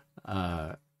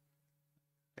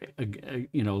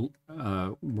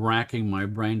 racking my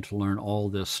brain to learn all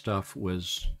this stuff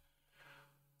was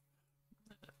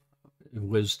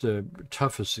the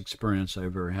toughest experience I've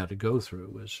ever had to go through.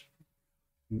 Was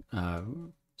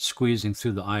squeezing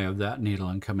through the eye of that needle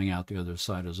and coming out the other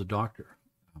side as a doctor.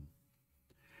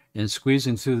 And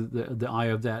squeezing through the eye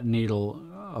of that needle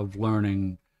of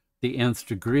learning the nth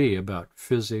degree about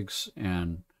physics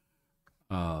and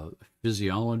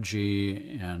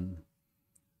physiology, and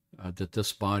that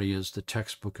this body is the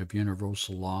textbook of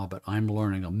universal law, but I'm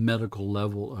learning a medical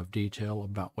level of detail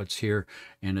about what's here,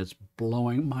 and it's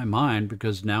blowing my mind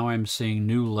because now I'm seeing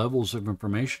new levels of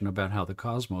information about how the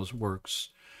cosmos works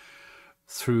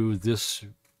through this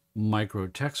micro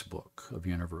textbook of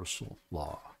universal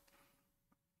law.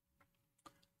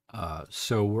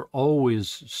 So we're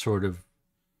always sort of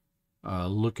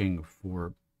looking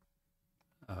for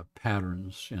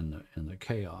patterns in the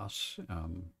chaos.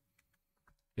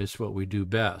 It's what we do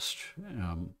best.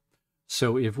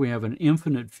 So if we have an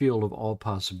infinite field of all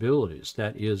possibilities,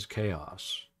 that is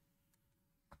chaos,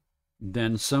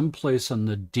 then someplace on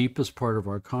the deepest part of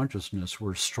our consciousness,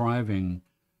 we're striving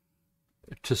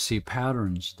to see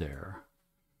patterns there.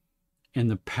 And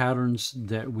the patterns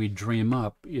that we dream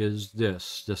up is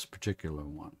this particular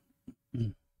one.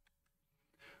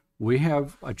 We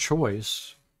have a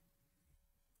choice.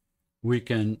 We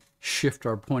can shift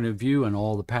our point of view and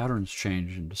all the patterns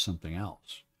change into something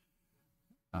else.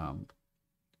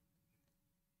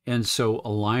 And so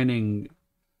aligning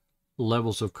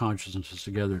levels of consciousness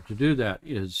together to do that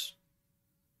is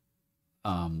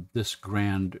this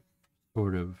grand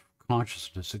sort of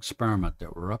consciousness experiment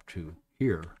that we're up to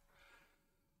here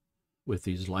with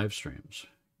these live streams.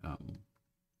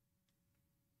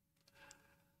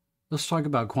 Let's talk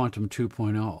about Quantum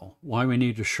 2.0, why we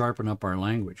need to sharpen up our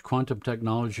language. Quantum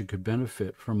technology could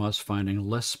benefit from us finding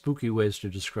less spooky ways to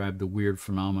describe the weird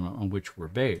phenomena on which we're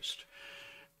based.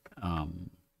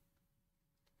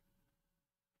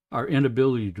 Our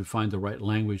inability to find the right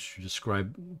language to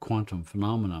describe quantum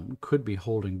phenomenon could be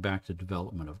holding back the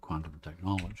development of quantum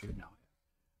technology. Now,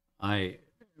 I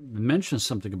mentioned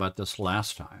something about this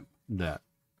last time, that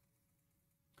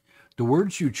the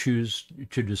words you choose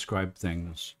to describe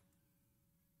things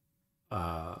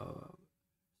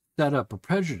set up a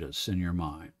prejudice in your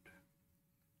mind.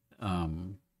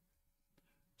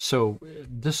 So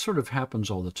this sort of happens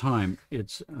all the time.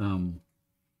 It's,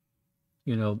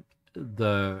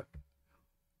 the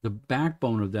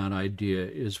backbone of that idea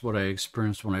is what I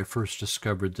experienced when I first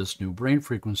discovered this new brain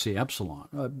frequency, epsilon,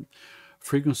 a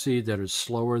frequency that is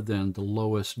slower than the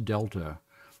lowest delta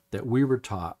that we were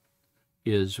taught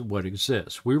is what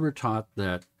exists. We were taught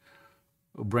that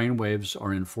brain waves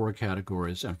are in 4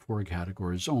 categories and 4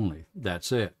 categories only.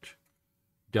 That's it.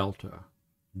 Delta,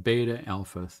 beta,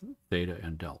 alpha, theta,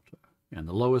 and delta. And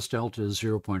the lowest delta is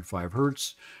 0.5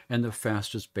 hertz, and the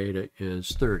fastest beta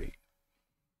is 30.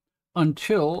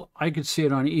 Until I could see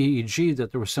it on EEG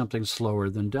that there was something slower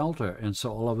than delta. And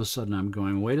so all of a sudden I'm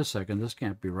going, wait a second, this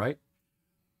can't be right.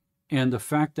 And the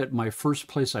fact that my first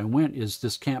place I went is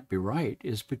this can't be right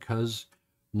is because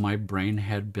my brain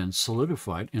had been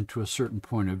solidified into a certain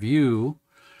point of view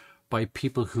by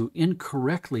people who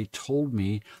incorrectly told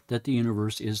me that the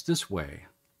universe is this way.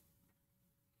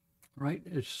 Right?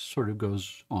 It sort of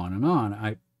goes on and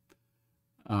on.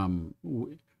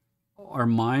 Our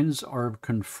minds are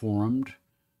conformed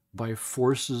by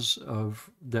forces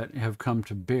that have come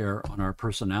to bear on our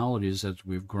personalities as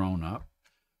we've grown up,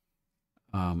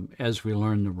 as we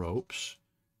learn the ropes,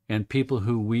 and people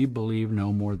who we believe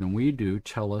know more than we do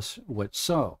tell us what's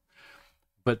so.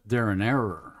 But they're in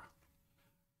error.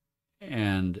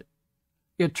 And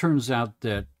it turns out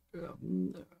that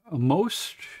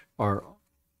most are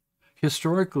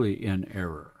historically in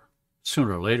error.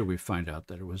 Sooner or later, we find out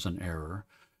that it was an error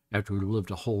after we lived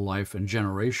a whole life and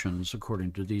generations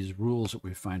according to these rules that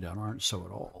we find out aren't so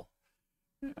at all.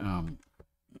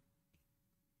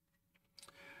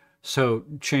 So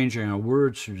changing our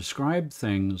words to describe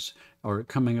things or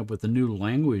coming up with a new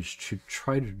language to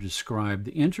try to describe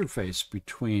the interface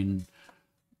between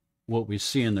what we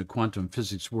see in the quantum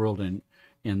physics world and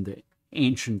in the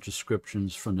ancient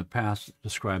descriptions from the past that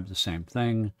describe the same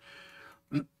thing.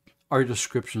 Our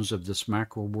descriptions of this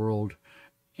macro world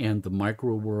and the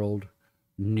micro world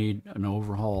need an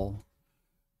overhaul.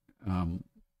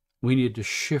 We need to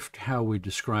shift how we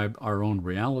describe our own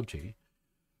reality.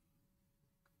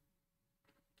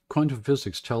 Quantum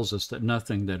physics tells us that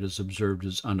nothing that is observed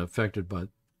is unaffected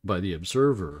by the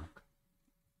observer,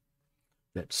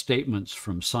 that statements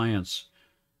from science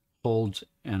holds,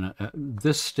 and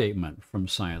this statement from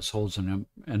science holds an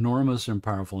enormous and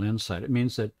powerful insight. It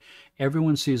means that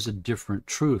everyone sees a different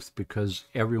truth because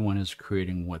everyone is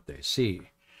creating what they see.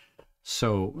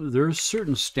 So there's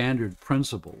certain standard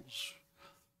principles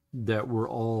that we're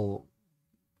all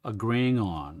agreeing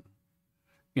on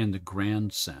in the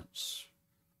grand sense,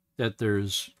 that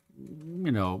there's,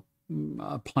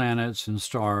 planets and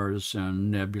stars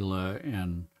and nebula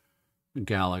and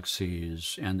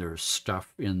galaxies, and there's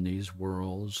stuff in these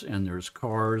worlds, and there's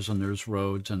cars, and there's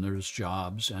roads, and there's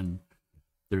jobs, and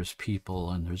there's people,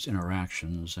 and there's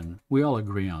interactions, and we all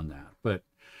agree on that. But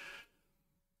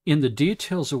in the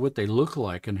details of what they look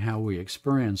like and how we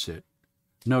experience it,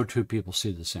 no two people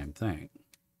see the same thing.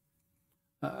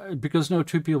 Because no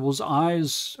two people's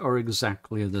eyes are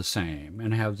exactly the same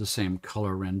and have the same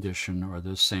color rendition or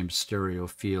the same stereo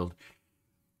field,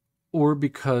 or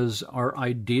because our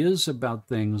ideas about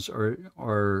things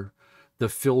are the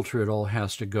filter it all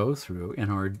has to go through,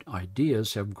 and our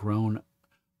ideas have grown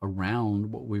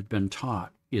around what we've been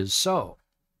taught is so.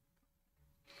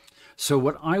 So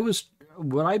what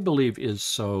I believe is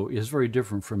so is very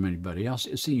different from anybody else.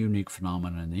 It's a unique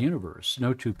phenomenon in the universe.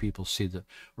 No two people see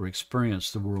or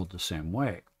experience the world the same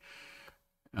way.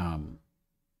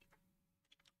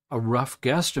 A rough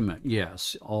guesstimate,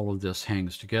 yes, all of this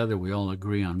hangs together. We all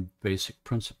agree on basic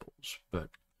principles, but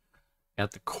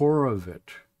at the core of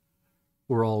it,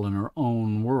 we're all in our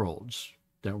own worlds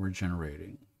that we're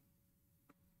generating.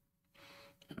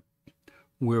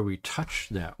 Where we touch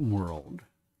that world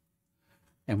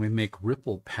and we make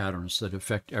ripple patterns that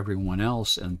affect everyone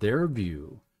else and their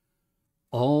view,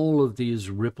 all of these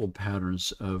ripple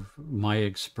patterns of my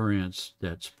experience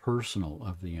that's personal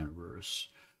of the universe,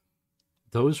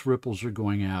 those ripples are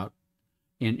going out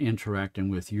and interacting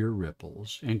with your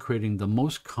ripples and creating the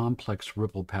most complex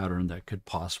ripple pattern that could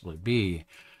possibly be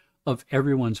of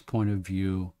everyone's point of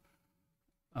view,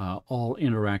 all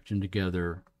interacting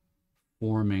together,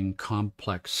 forming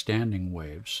complex standing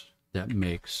waves that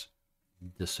makes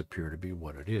this appear to be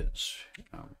what it is.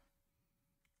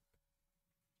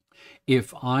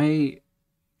 If I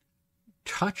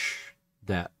touch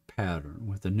that pattern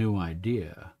with a new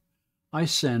idea, I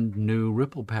send new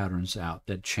ripple patterns out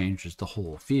that changes the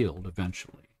whole field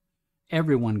eventually.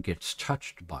 Everyone gets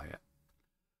touched by it.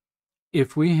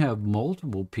 If we have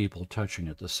multiple people touching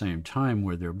at the same time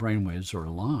where their brainwaves are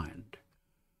aligned,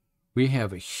 we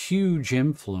have a huge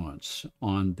influence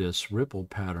on this ripple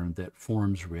pattern that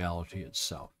forms reality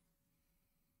itself.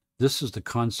 This is the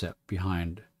concept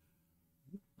behind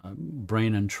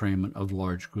brain entrainment of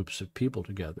large groups of people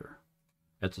together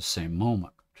at the same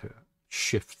moment to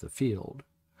shift the field.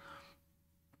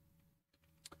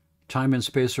 Time and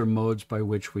space are modes by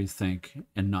which we think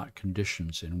and not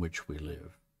conditions in which we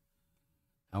live.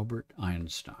 Albert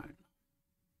Einstein.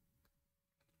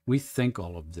 We think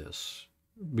all of this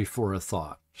before a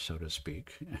thought, so to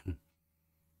speak.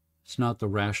 It's not the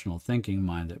rational thinking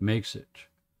mind that makes it.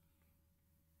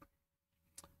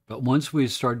 But once we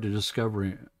started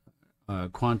discovering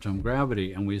quantum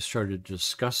gravity and we started to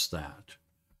discuss that,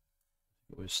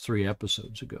 it was 3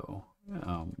 episodes ago,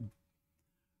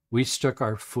 we stuck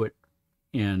our foot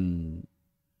in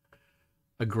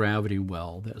a gravity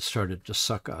well that started to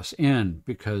suck us in,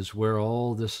 because where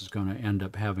all this is going to end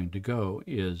up having to go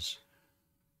is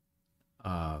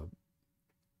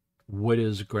what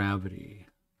is gravity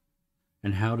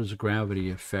and how does gravity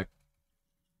affect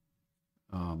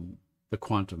the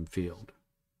quantum field?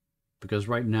 Because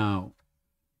right now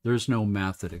there's no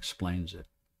math that explains it.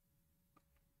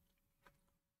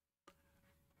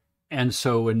 And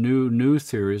so a new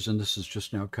theories, and this is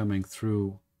just now coming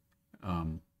through,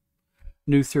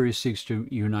 new theory seeks to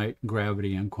unite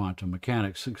gravity and quantum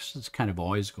mechanics. It's kind of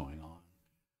always going on.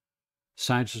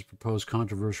 Scientists propose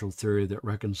controversial theory that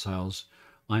reconciles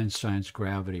Einstein's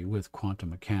gravity with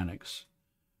quantum mechanics.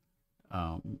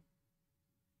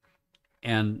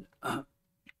 And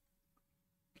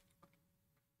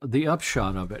the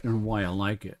upshot of it, and why I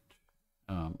like it,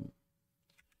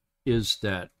 is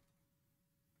that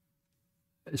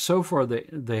so far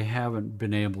they haven't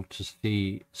been able to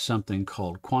see something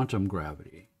called quantum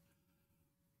gravity.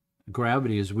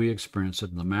 Gravity, as we experience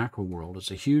it in the macro world,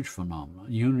 is a huge phenomenon,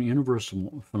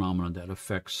 universal phenomenon that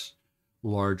affects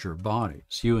larger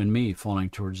bodies. You and me falling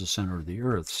towards the center of the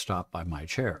earth, stopped by my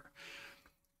chair.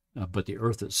 But the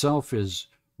earth itself is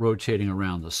rotating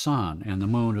around the sun, and the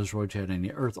moon is rotating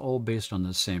the earth, all based on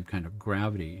the same kind of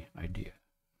gravity idea.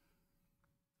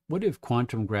 What if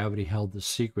quantum gravity held the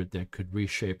secret that could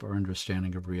reshape our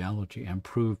understanding of reality and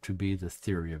prove to be the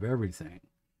theory of everything?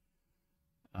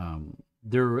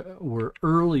 There were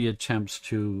early attempts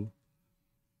to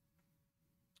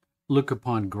look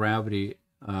upon gravity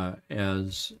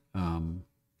as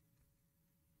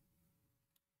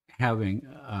having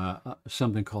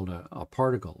something called a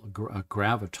particle, a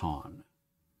graviton.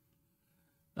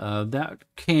 That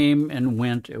came and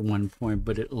went at one point,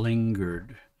 but it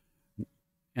lingered.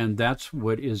 And that's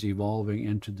what is evolving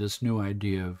into this new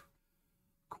idea of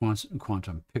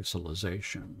quantum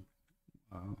pixelization,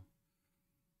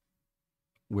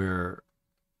 where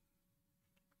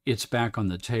it's back on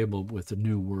the table with a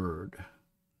new word.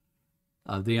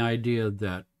 The idea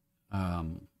that I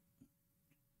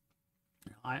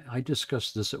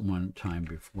discussed this at one time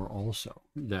before also,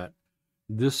 that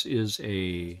this is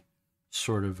a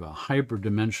sort of a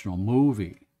hyperdimensional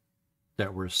movie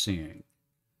that we're seeing.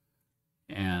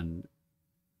 And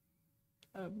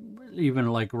even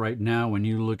like right now, when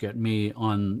you look at me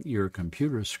on your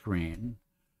computer screen,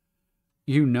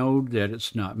 you know that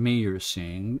it's not me you're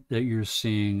seeing, that you're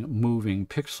seeing moving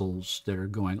pixels that are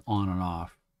going on and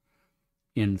off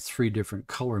in 3 different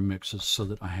color mixes, so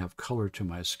that I have color to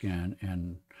my skin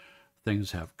and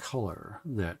things have color.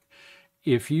 That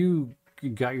if you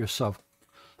got yourself,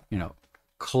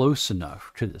 close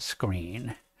enough to the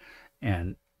screen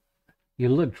and you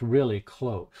looked really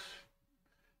close,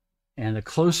 and the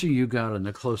closer you got and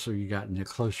the closer you got and the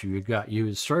closer you got, you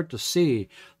would start to see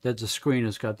that the screen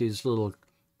has got these little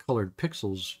colored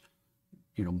pixels,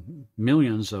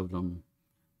 millions of them.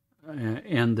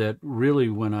 And that really,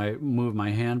 when I move my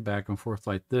hand back and forth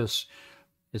like this,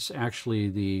 it's actually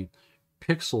the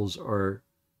pixels are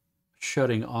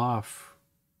shutting off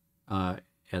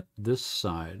at this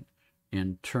side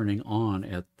and turning on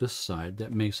at this side.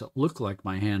 That makes it look like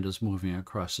my hand is moving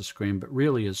across the screen, but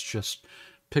really it's just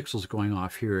pixels going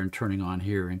off here and turning on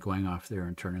here and going off there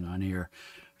and turning on here,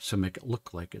 so make it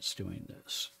look like it's doing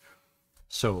this.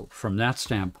 So from that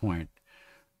standpoint,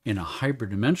 in a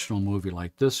hyperdimensional movie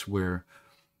like this, where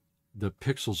the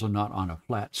pixels are not on a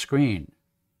flat screen,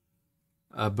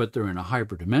 but they're in a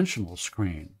hyperdimensional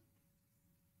screen,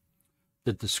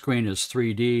 that the screen is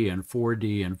 3D and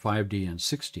 4D and 5D and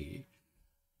 6D,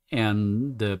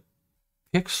 and the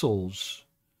pixels,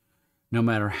 no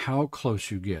matter how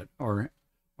close you get or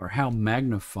how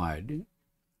magnified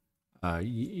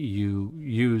you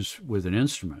use with an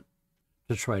instrument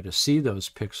to try to see those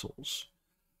pixels,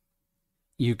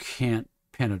 you can't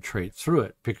penetrate through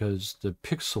it, because the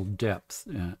pixel depth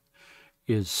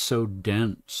is so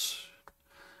dense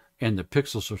and the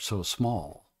pixels are so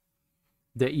small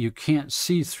that you can't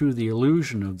see through the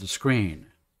illusion of the screen,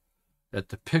 that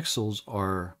the pixels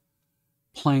are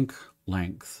Planck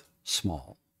length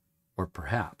small, or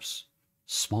perhaps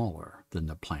smaller than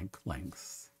the Planck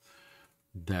length,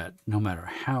 that no matter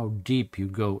how deep you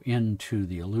go into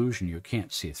the illusion, you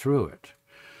can't see through it.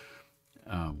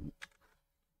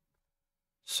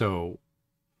 So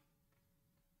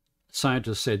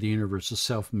scientists say the universe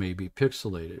itself may be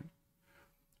pixelated.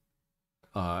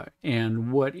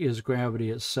 And what is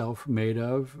gravity itself made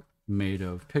of? Made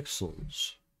of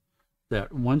pixels.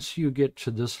 That once you get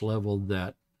to this level,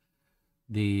 that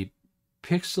the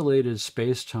pixelated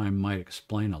space-time might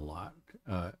explain a lot.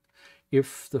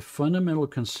 If the fundamental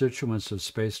constituents of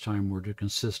space-time were to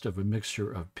consist of a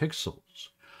mixture of pixels,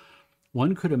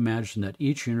 one could imagine that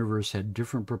each universe had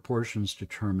different proportions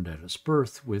determined at its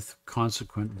birth, with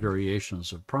consequent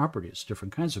variations of properties,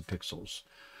 different kinds of pixels.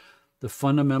 The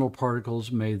fundamental particles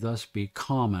may thus be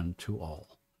common to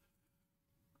all.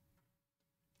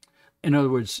 In other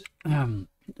words,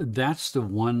 that's the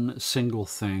one single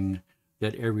thing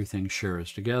that everything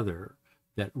shares together,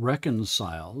 that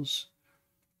reconciles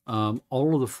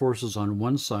all of the forces on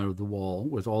one side of the wall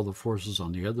with all the forces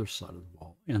on the other side of the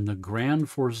wall. And the grand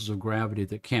forces of gravity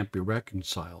that can't be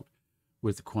reconciled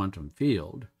with the quantum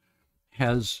field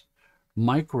has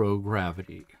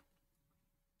microgravity,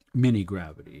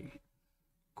 mini-gravity,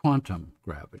 quantum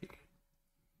gravity,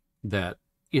 that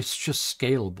it's just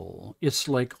scalable. It's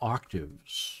like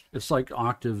octaves. It's like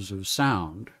octaves of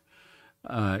sound.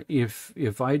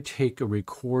 If I take a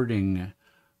recording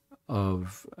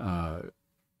of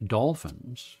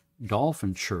dolphin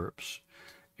chirps,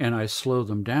 and I slow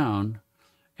them down,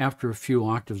 after a few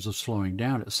octaves of slowing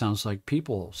down, it sounds like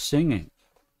people singing.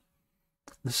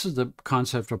 This is the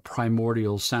concept of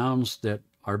primordial sounds that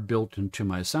are built into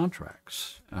my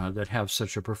soundtracks that have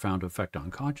such a profound effect on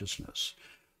consciousness.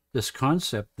 This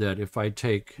concept that if I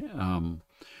take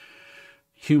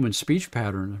human speech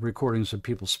pattern recordings of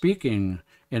people speaking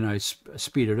and I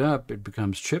speed it up, it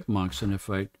becomes chipmunks, and if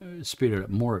I speed it up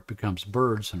more, it becomes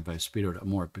birds, and if I speed it up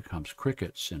more, it becomes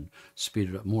crickets, and speed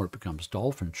it up more, it becomes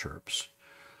dolphin chirps.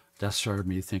 That started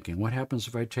me thinking, what happens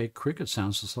if I take cricket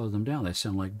sounds to slow them down? They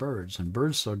sound like birds, and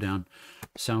birds slow down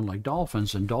sound like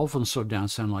dolphins, and dolphins slow down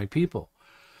sound like people.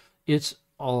 It's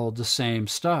all the same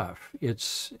stuff.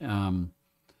 It's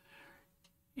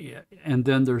yeah, and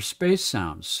then there's space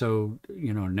sounds. So,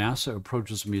 NASA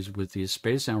approaches me with these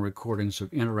space sound recordings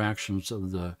of interactions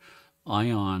of the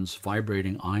ions,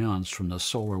 vibrating ions from the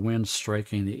solar wind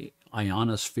striking the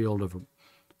ionosphere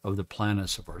of the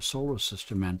planets of our solar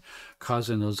system and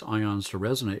causing those ions to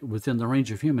resonate within the range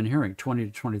of human hearing, 20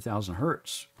 to 20,000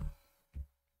 hertz.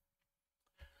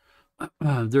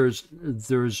 There's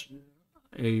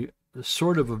a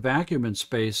sort of a vacuum in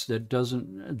space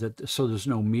so there's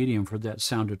no medium for that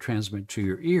sound to transmit to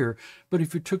your ear. But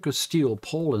if you took a steel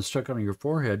pole and stuck it on your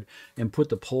forehead and put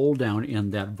the pole down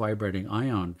in that vibrating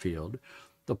ion field,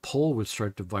 the pole would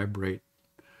start to vibrate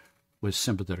with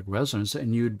sympathetic resonance,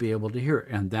 and you'd be able to hear it.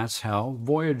 And that's how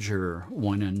Voyager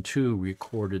 1 and 2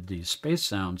 recorded these space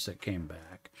sounds that came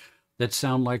back that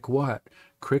sound like what?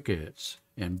 Crickets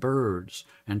and birds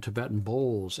and Tibetan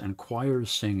bowls and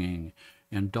choirs singing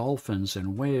and dolphins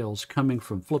and whales coming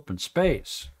from flippant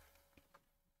space.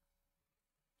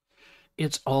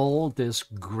 It's all this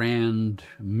grand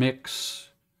mix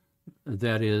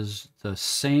that is the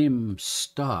same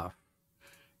stuff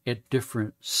at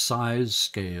different size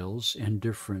scales and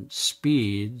different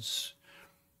speeds,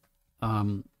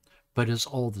 but it's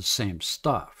all the same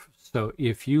stuff. So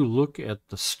if you look at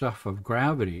the stuff of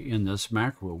gravity in this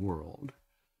macro world,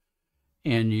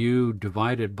 and you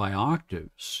divide it by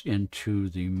octaves into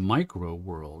the micro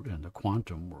world and the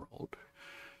quantum world,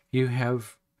 you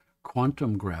have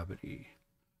quantum gravity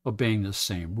obeying the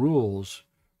same rules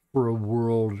for a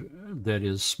world that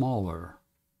is smaller,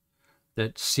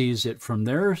 that sees it from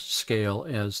their scale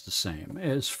as the same.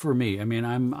 As for me, I mean,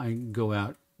 I go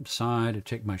outside, I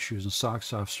take my shoes and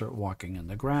socks off, start walking in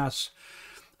the grass.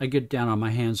 I get down on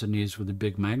my hands and knees with a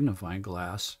big magnifying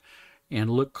glass and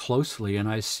look closely, and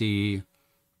I see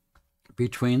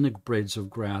between the blades of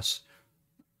grass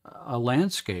a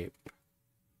landscape,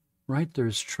 right?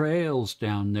 There's trails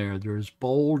down there, there's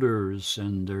boulders,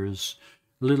 and there's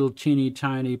little teeny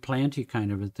tiny planty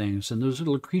kind of things, and there's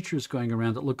little creatures going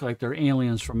around that look like they're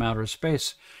aliens from outer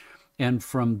space. And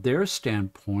from their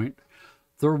standpoint,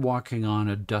 they're walking on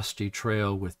a dusty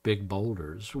trail with big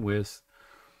boulders, with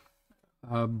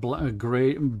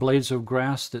blades of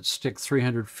grass that stick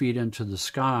 300 feet into the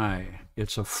sky.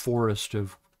 It's a forest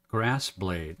of grass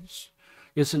blades.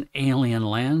 It's an alien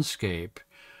landscape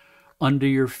under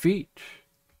your feet.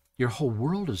 Your whole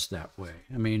world is that way.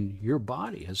 I mean, your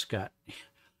body has got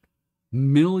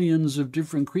millions of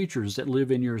different creatures that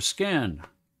live in your skin.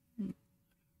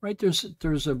 Right? There's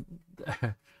a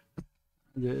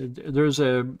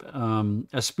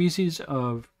species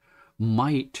of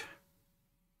mite,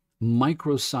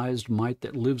 micro-sized mite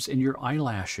that lives in your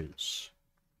eyelashes.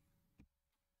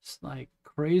 It's like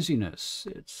craziness.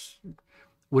 It's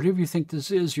whatever you think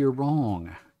this is, you're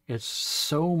wrong. It's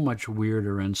so much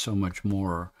weirder and so much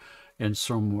more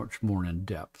in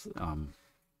depth.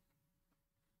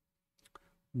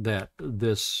 That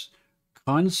this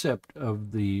concept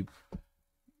of the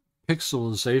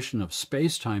pixelization of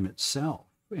space-time itself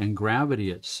and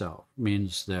gravity itself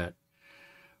means that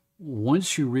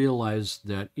once you realize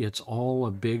that it's all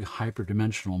a big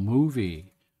hyperdimensional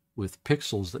movie with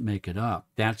pixels that make it up,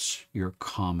 that's your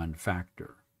common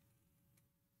factor.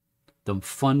 The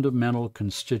fundamental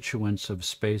constituents of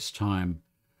space-time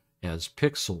as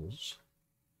pixels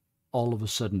all of a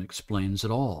sudden explains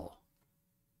it all.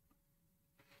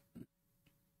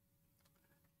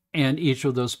 And each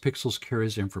of those pixels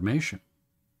carries information,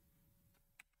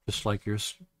 just like your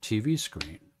TV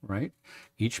screen, right?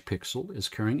 Each pixel is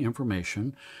carrying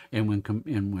information, and when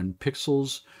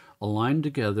pixels align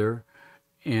together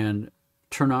and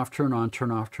turn off, turn on, turn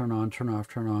off, turn on, turn off,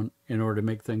 turn on, in order to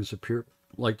make things appear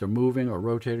like they're moving or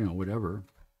rotating or whatever.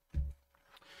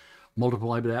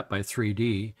 Multiply that by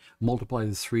 3D, multiply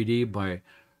the 3D by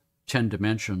 10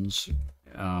 dimensions,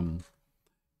 and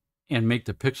make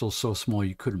the pixels so small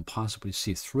you couldn't possibly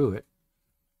see through it,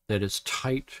 that it's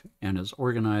tight and is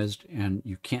organized, and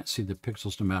you can't see the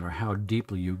pixels no matter how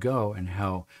deeply you go and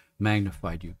how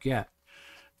magnified you get.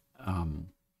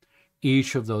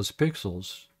 Each of those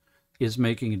pixels is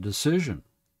making a decision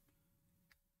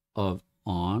of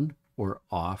on or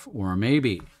off or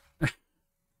maybe.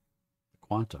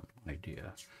 Quantum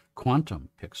idea, quantum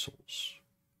pixels.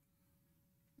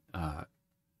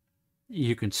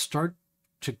 You can start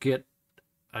to get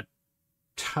a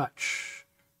touch,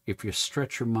 if you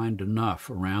stretch your mind enough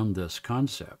around this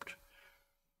concept,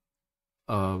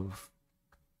 of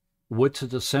what's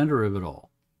at the center of it all.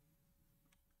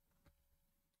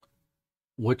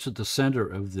 What's at the center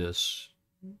of this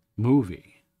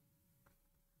movie?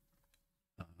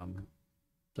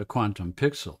 The quantum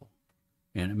pixel.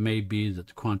 And it may be that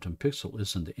the quantum pixel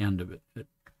isn't the end of it.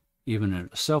 Even in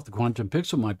itself, the quantum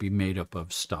pixel might be made up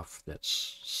of stuff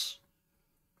that's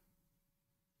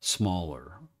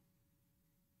smaller.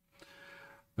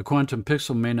 The quantum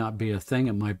pixel may not be a thing,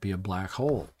 it might be a black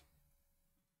hole.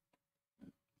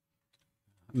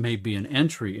 It may be an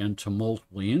entry into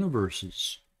multiple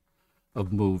universes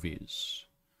of movies.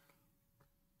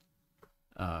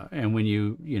 And when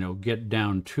you get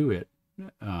down to it,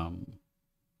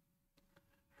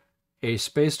 a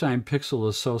space-time pixel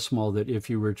is so small that if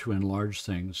you were to enlarge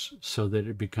things so that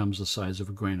it becomes the size of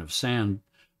a grain of sand,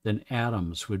 then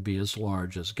atoms would be as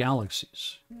large as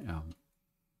galaxies,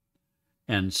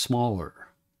 and smaller.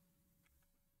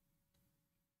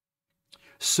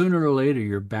 Sooner or later,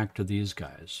 you're back to these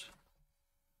guys.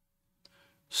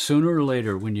 Sooner or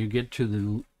later, when you get to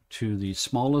the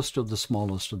smallest of the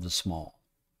smallest of the small,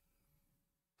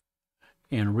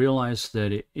 and realize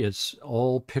that it's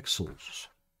all pixels,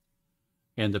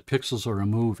 and the pixels are a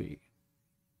movie,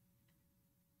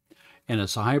 and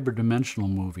it's a hyperdimensional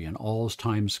movie in all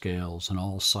time scales and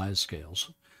all size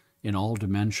scales, in all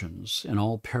dimensions, in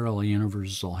all parallel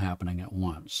universes all happening at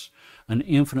once. An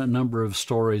infinite number of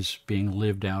stories being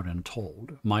lived out and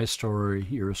told. My story,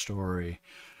 your story.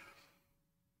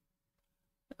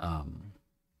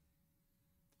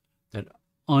 That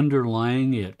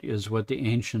underlying it is what the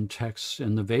ancient texts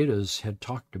in the Vedas had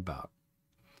talked about.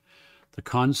 The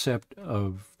concept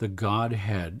of the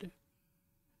Godhead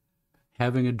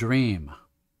having a dream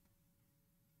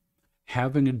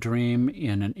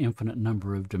in an infinite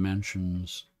number of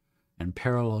dimensions and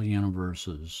parallel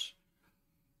universes,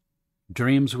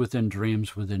 dreams within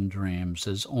dreams within dreams,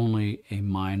 as only a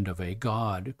mind of a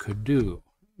God could do.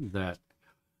 That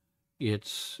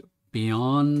it's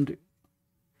beyond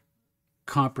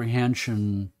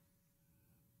comprehension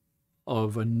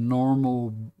of a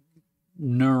normal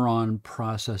neuron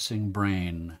processing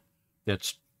brain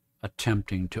that's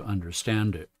attempting to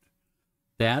understand it.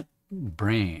 That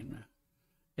brain,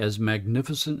 as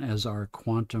magnificent as our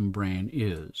quantum brain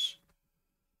is,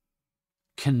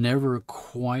 can never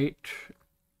quite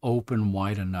open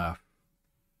wide enough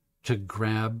to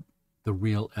grab the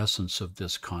real essence of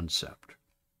this concept.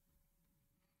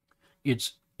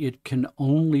 It can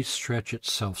only stretch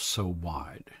itself so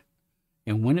wide.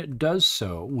 And when it does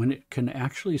so, when it can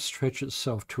actually stretch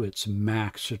itself to its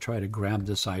max to try to grab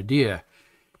this idea,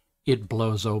 it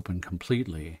blows open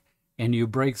completely, and you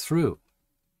break through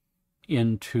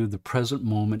into the present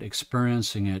moment,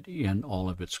 experiencing it in all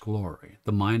of its glory.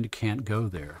 The mind can't go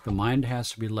there. The mind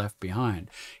has to be left behind.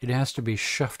 It has to be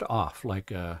shoved off like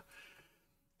a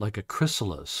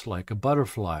chrysalis, like a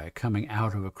butterfly coming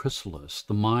out of a chrysalis.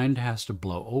 The mind has to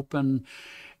blow open,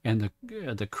 and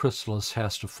the chrysalis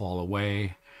has to fall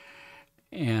away,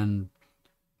 and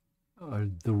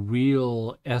the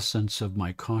real essence of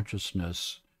my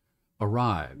consciousness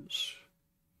arrives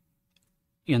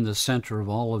in the center of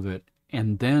all of it,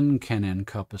 and then can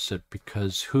encompass it,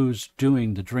 because who's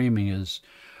doing the dreaming is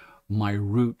my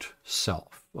root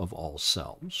self of all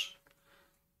selves.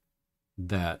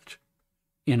 That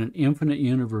in an infinite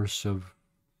universe of,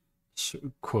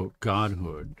 quote,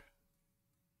 Godhood,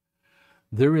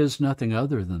 there is nothing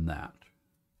other than that.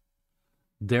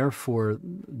 Therefore,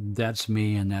 that's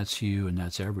me, and that's you, and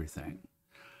that's everything.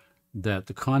 That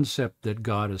the concept that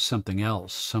God is something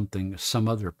else, some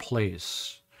other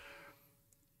place,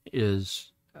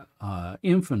 is an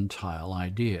infantile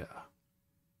idea.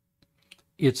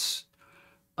 It's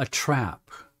a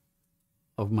trap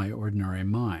of my ordinary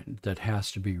mind that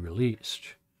has to be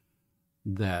released.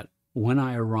 That when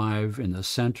I arrive in the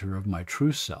center of my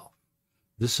true self,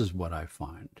 this is what I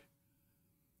find.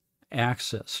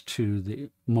 access to the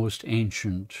most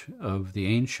ancient of the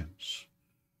ancients,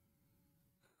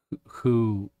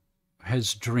 who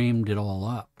has dreamed it all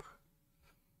up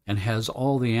and has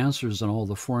all the answers and all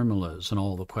the formulas and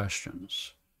all the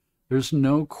questions. There's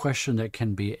no question that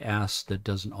can be asked that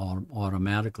doesn't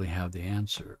automatically have the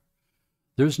answer.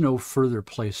 There's no further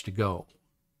place to go.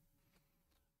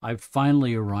 I've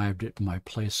finally arrived at my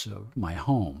place of my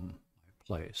home, my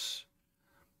place.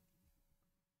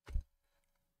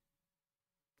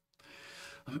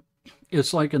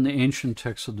 It's like in the ancient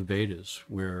texts of the Vedas,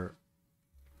 where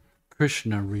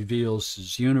Krishna reveals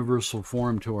his universal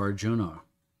form to Arjuna,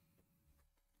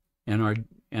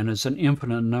 and it's an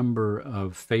infinite number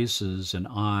of faces and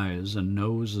eyes and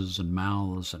noses and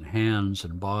mouths and hands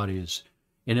and bodies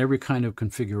in every kind of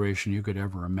configuration you could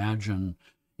ever imagine,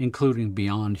 including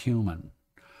beyond human.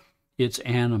 It's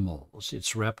animals,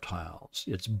 it's reptiles,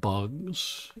 it's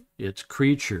bugs, it's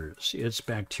creatures, it's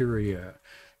bacteria,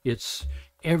 it's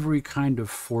every kind of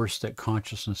force that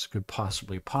consciousness could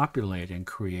possibly populate and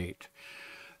create,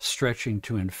 stretching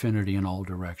to infinity in all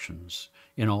directions,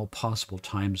 in all possible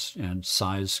times and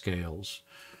size scales.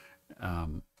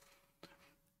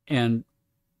 And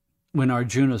when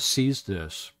Arjuna sees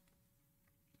this,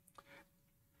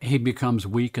 he becomes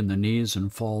weak in the knees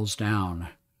and falls down,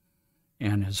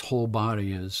 and his whole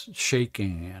body is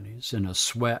shaking, and he's in a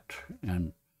sweat,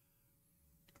 and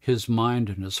his mind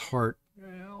and his heart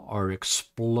are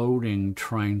exploding,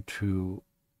 trying to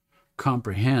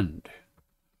comprehend.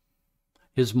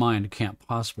 His mind can't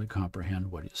possibly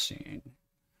comprehend what he's seeing,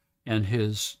 and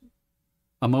his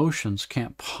emotions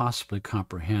can't possibly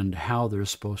comprehend how they're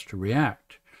supposed to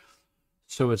react.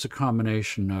 So it's a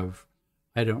combination of,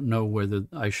 I don't know whether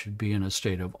I should be in a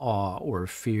state of awe or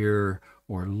fear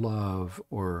or love,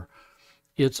 or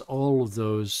it's all of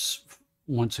those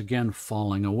once again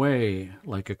falling away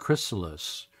like a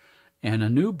chrysalis, and a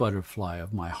new butterfly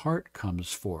of my heart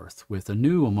comes forth with a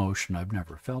new emotion I've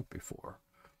never felt before.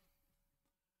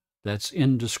 That's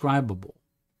indescribable.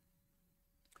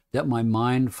 That my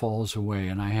mind falls away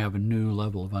and I have a new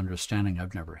level of understanding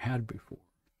I've never had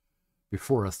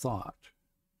before a thought.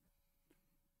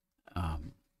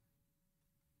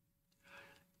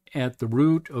 At the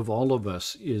root of all of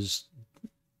us is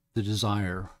the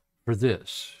desire for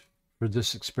this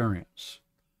experience.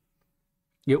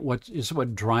 It's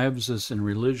what drives us in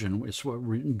religion. It's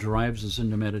what drives us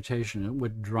into meditation. It's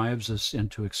what drives us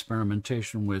into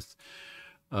experimentation with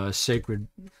sacred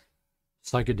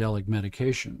psychedelic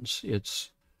medications.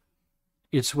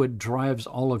 It's what drives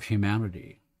all of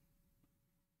humanity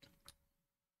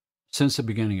since the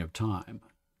beginning of time,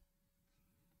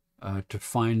 to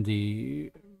find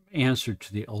the answer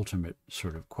to the ultimate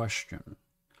sort of question.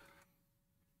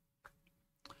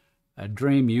 A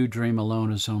dream you dream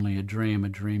alone is only a dream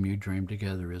you dream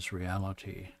together is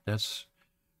reality. That's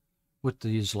what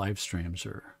these live streams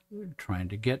are trying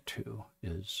to get to,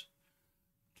 is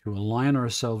to align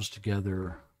ourselves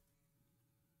together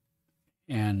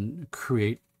and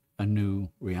create a new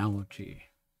reality.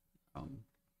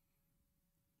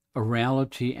 A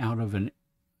reality out of a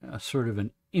sort of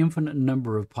an infinite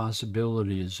number of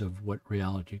possibilities of what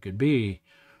reality could be.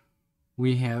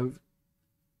 We have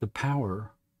the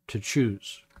power to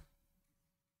choose.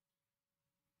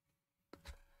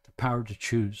 The power to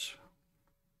choose.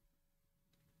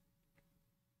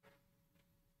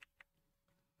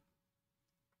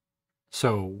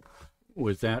 So,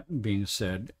 with that being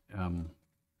said,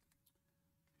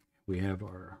 we have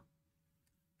our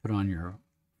put on your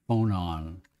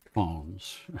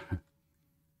phones.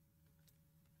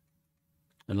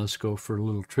 And let's go for a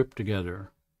little trip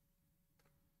together.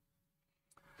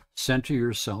 Center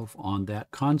yourself on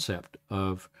that concept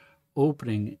of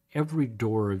opening every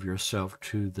door of yourself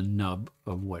to the nub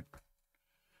of what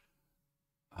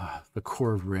the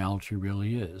core of reality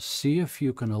really is. See if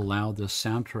you can allow this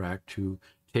soundtrack to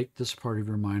take this part of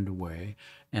your mind away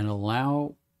and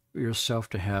allow yourself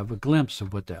to have a glimpse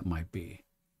of what that might be.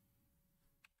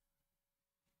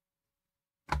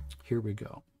 Here we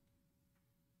go.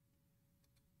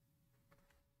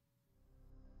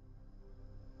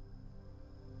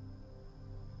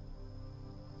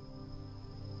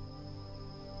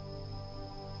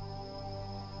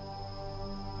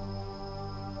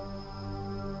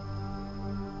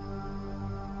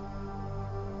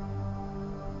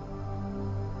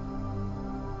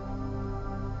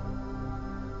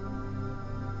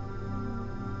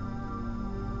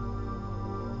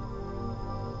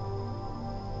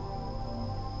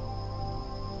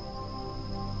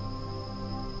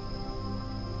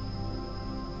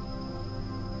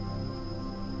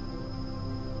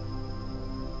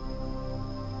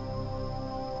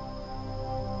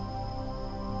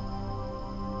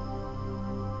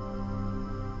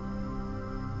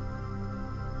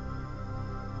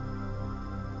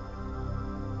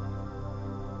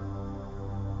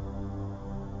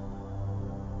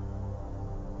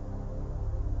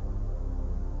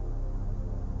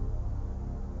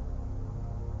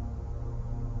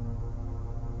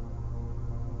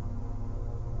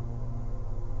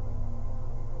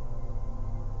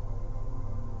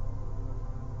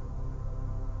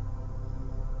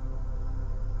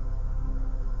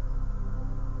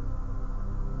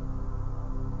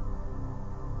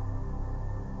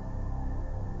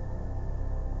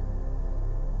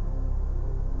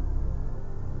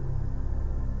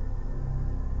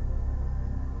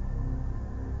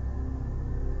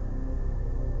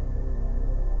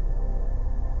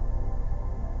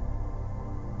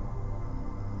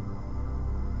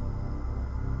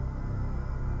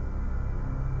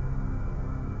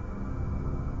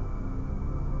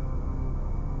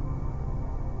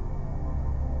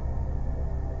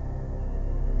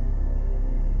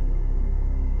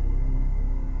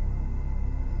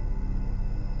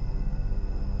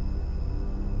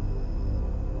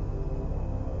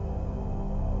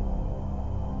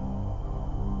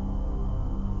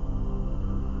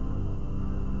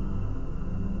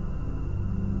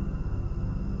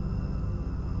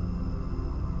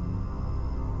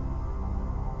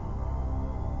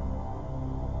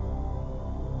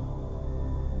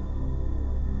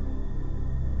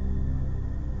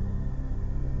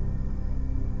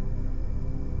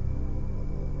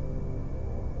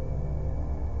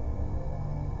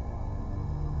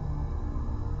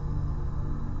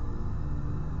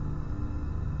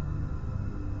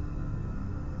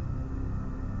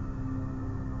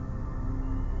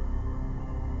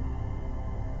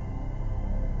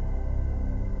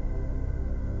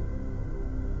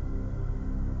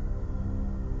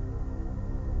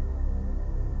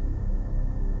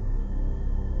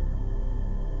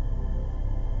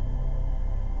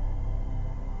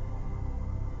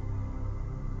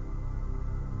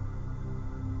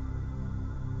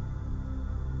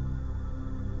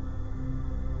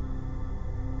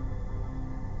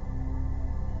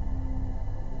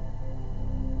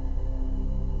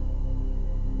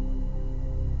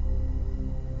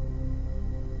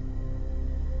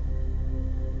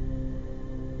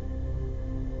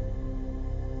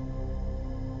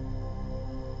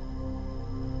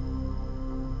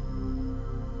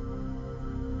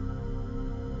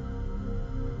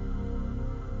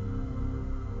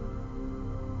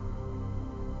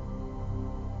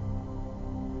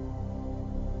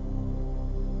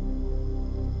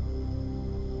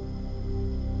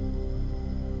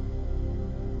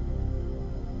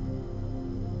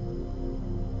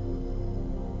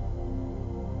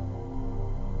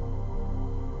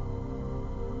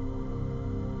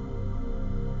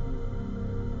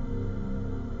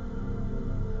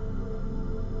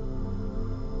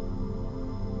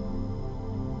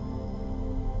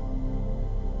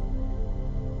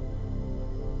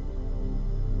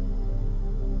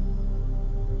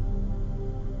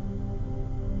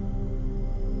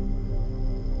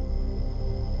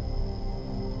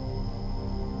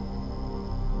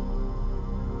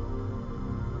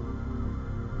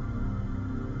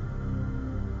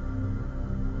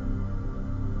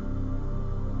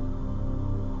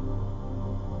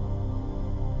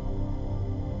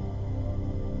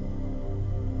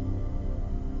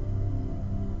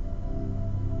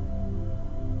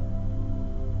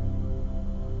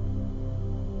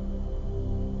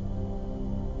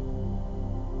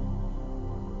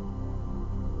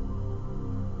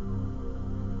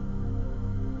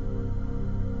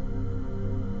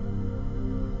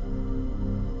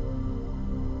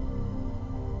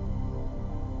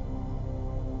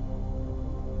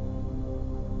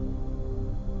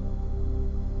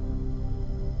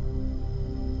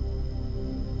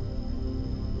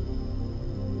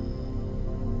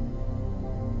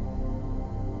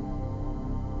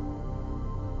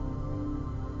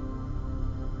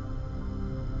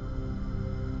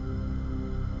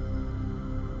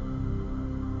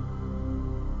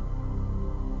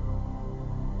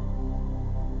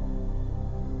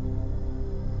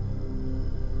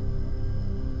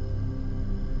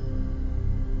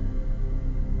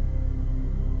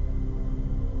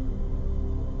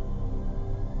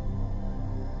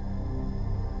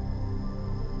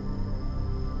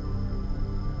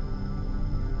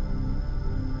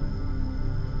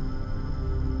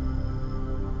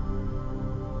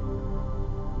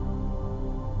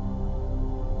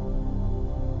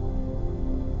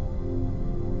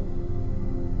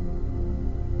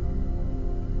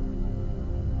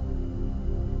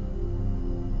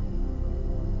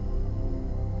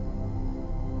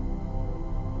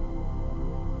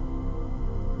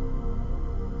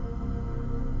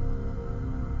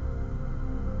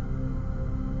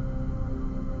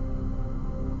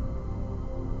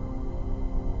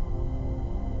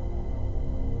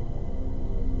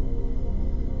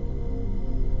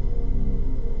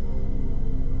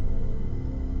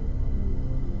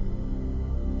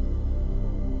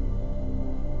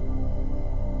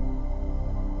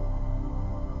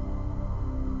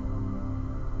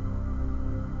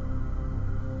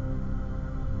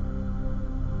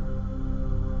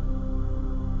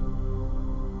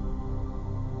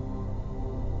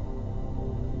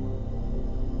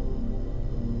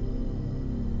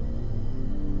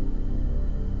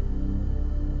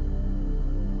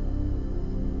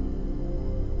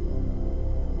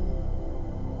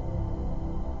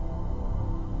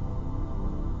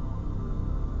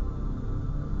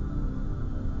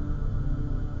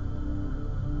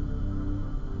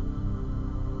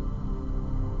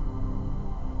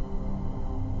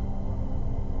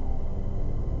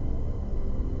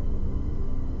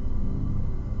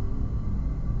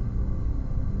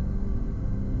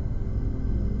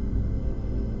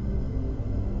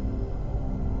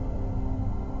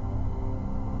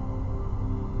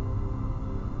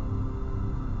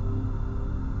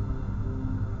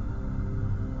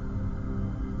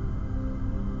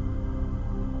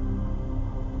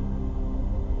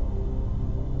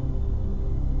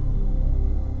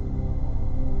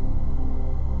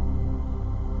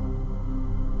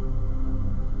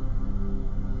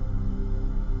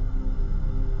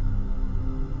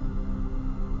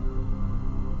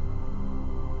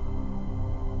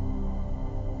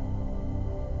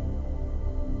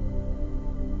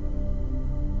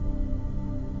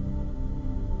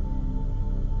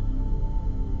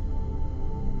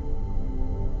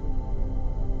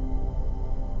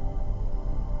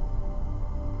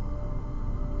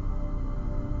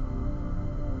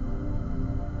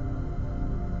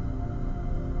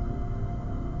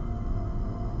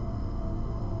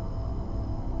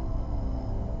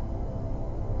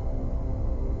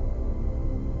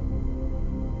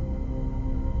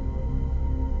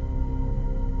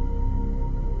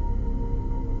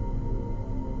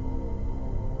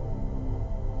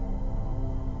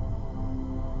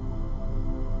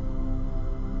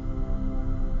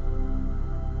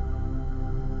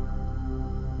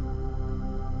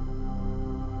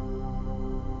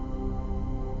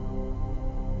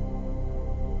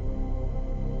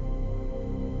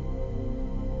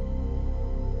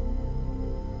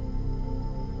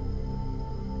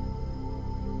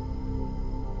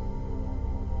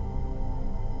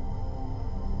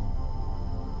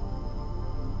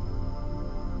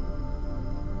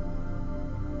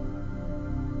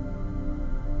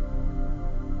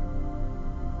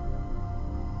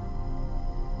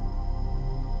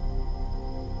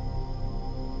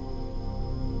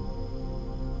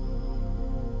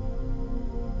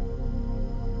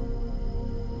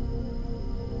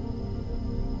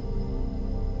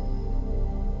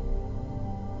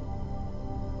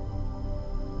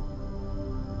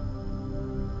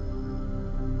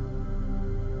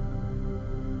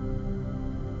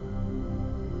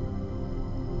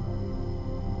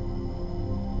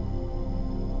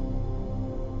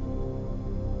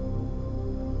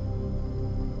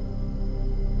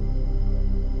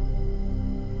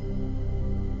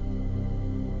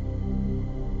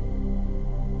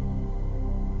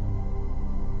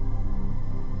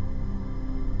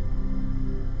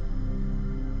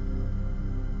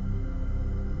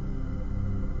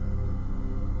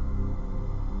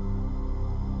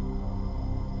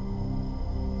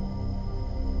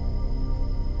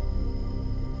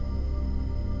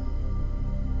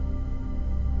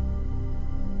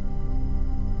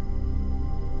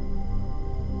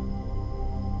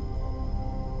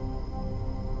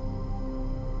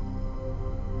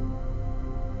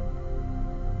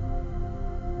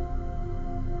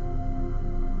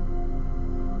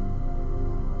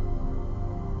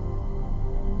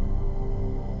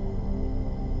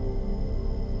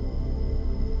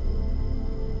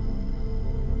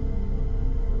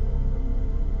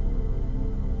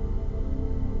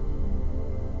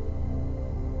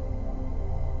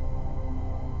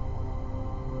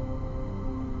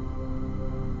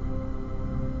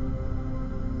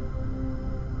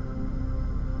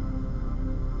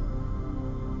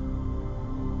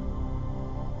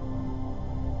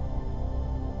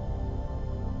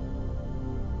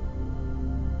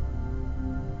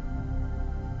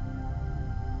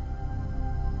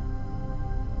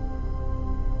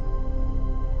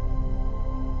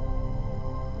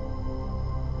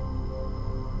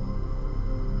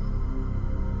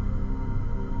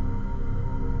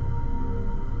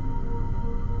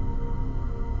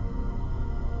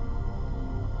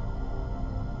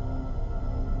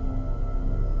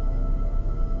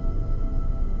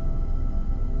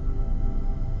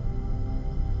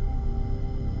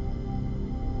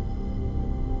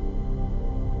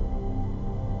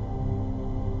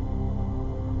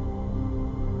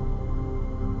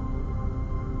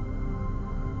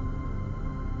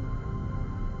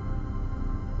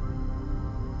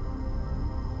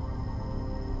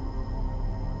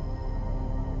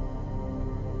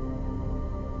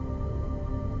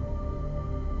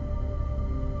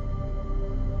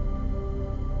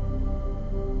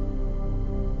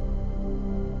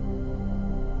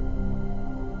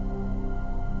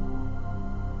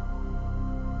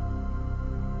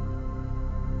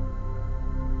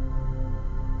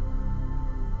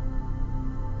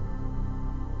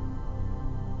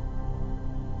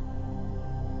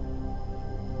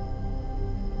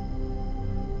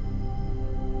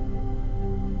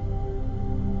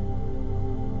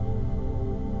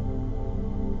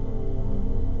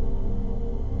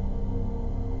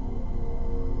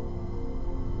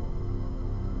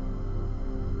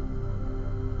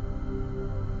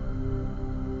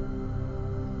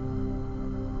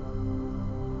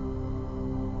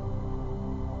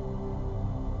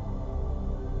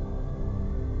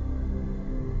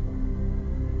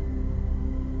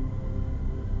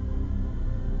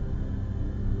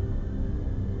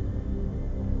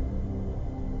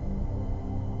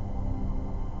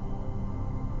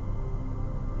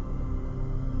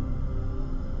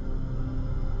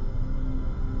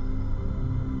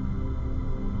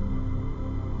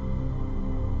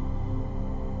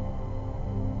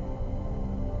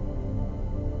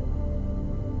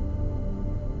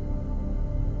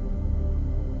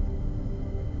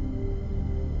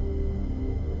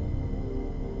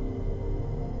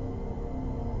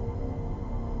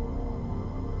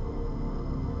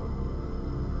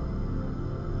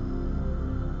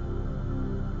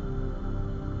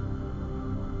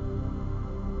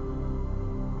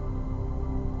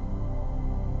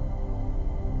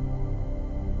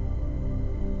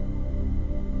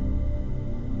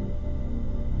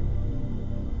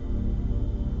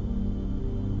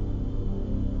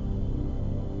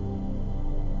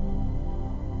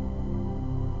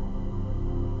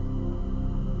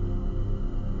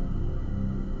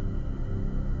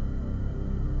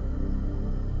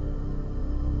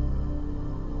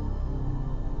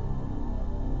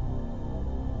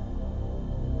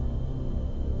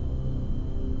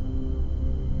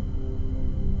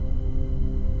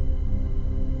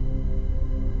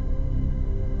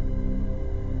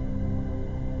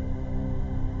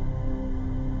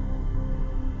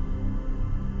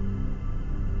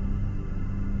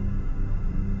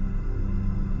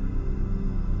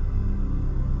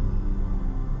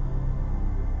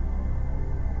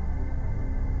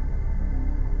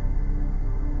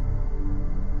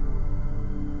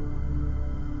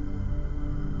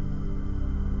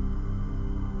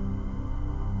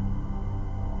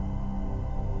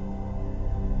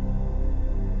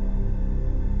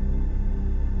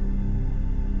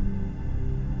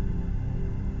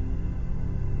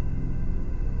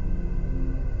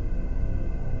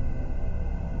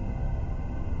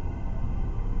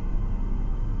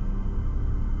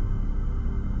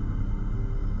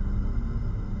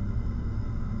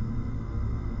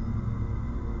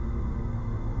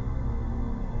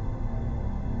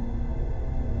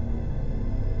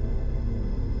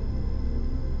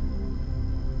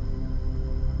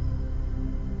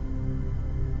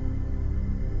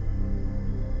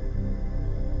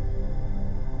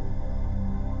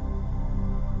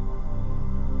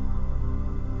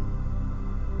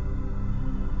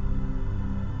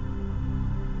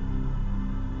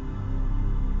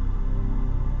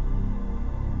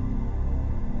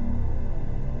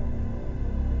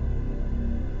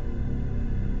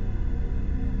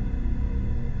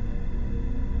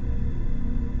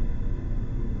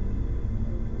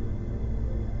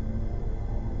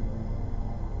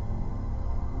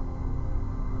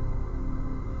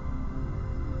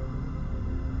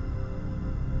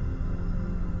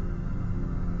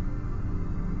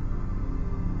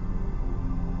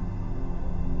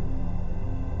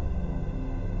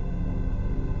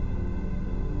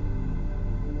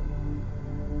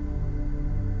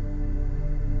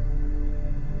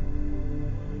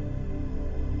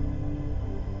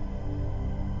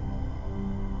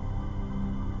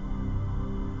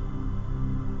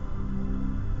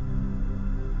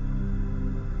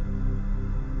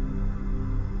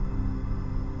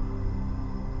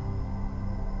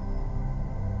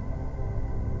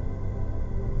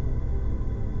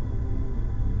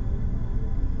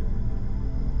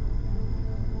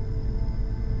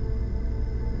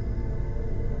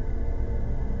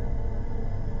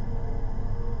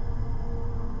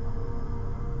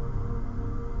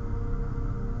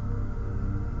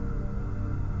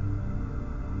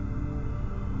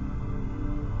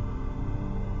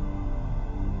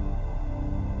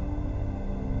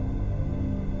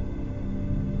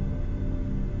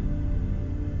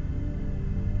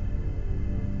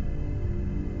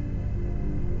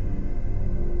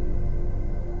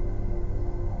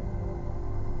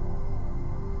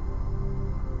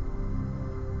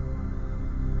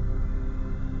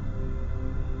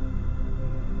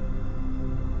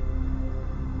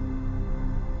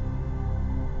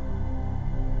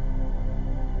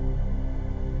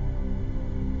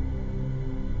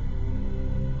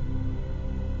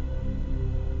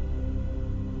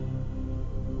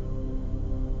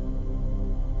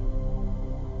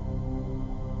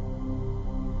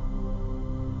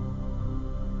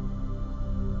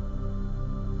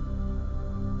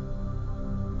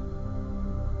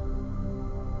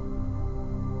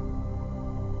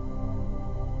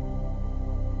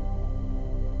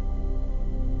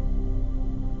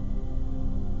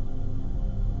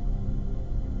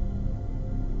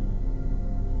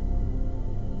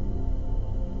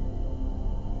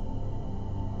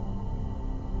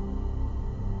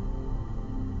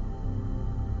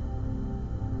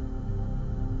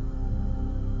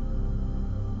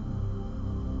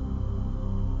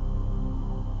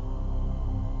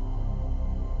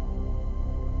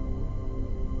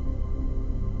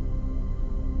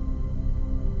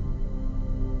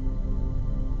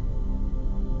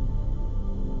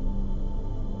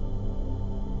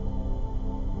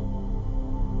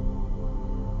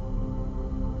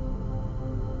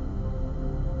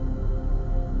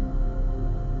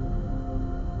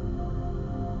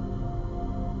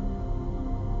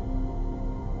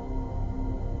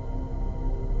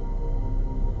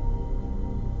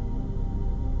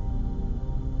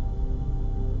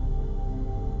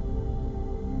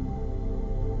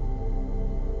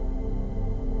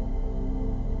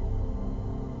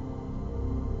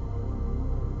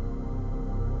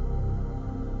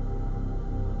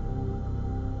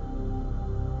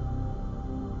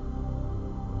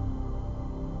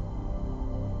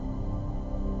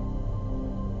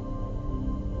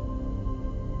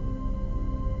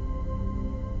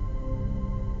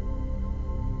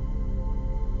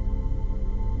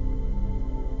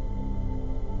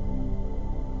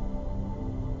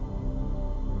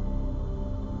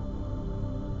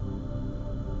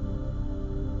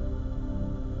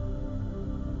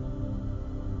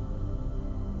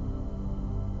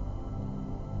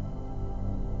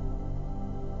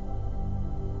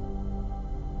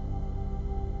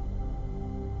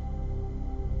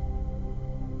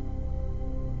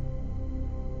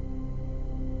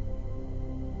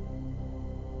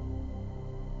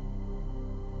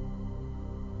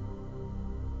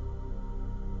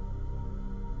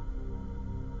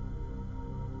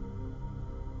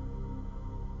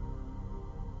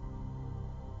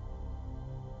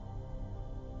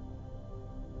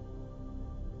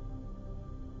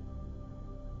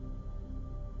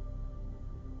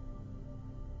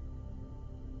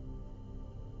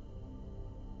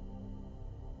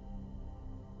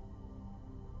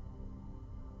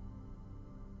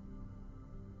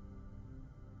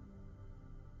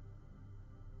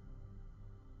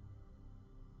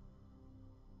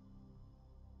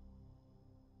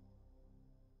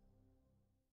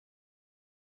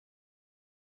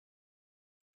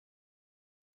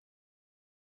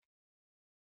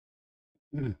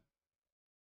 Mm.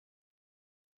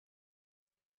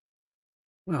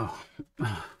 Well,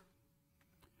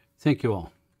 thank you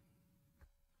all.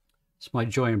 It's my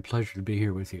joy and pleasure to be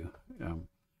here with you.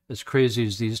 As crazy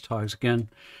as these talks, again,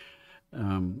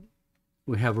 um,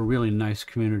 we have a really nice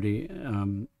community.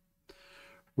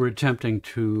 We're attempting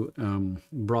to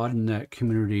broaden that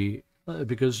community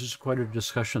because there's quite a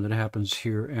discussion that happens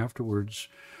here afterwards,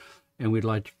 and we'd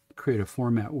like to create a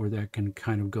format where that can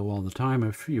kind of go all the time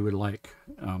if you would like.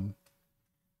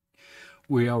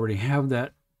 We already have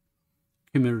that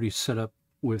community set up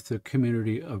with the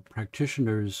community of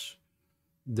practitioners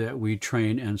that we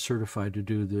train and certify to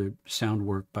do the sound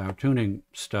work biotuning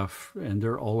stuff, and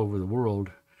they're all over the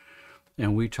world,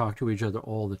 and we talk to each other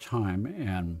all the time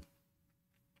and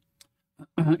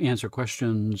answer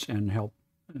questions and help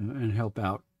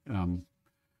out.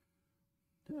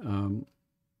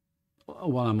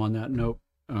 While I'm on that note,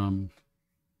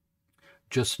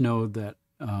 just know that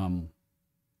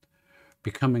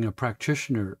becoming a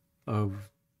practitioner of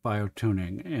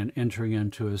biotuning and entering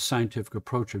into a scientific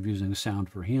approach of using sound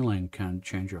for healing can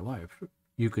change your life.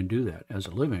 You can do that as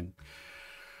a living.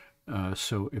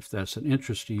 So if that's an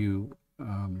interest to you,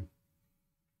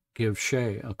 give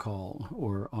Shay a call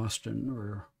or Austin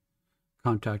or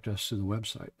contact us through the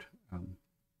website.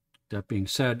 That being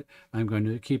said, I'm going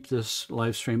to keep this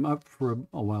live stream up for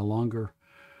a while longer.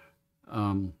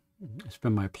 It's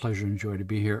been my pleasure and joy to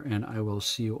be here, and I will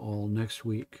see you all next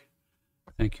week.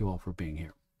 Thank you all for being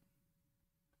here.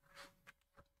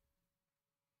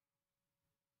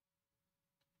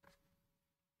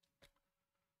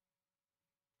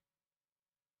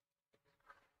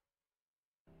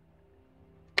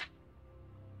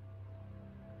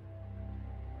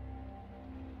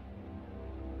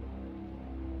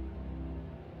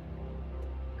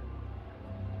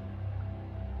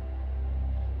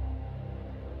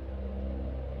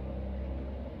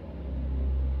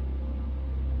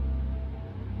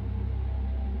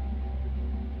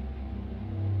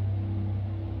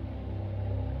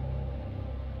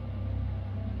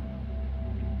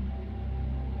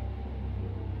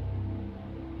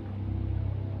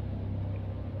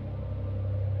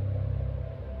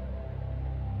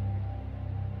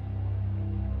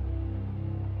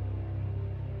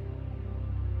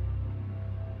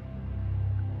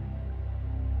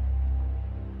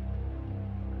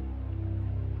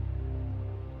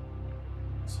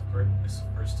 This is the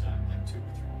first time like 2 or 3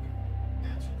 people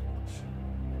answered the question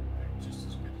just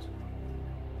as good as me.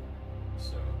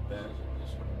 So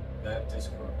that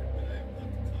Discord that I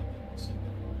left the comment and said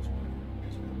that it was one of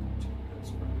the guys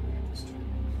probably get this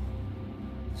channel.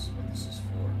 This is what this is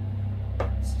for.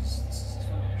 This is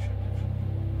explanation actually.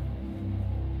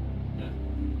 Yeah.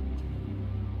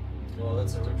 Well,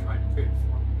 that's what we're trying to create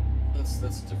for. That's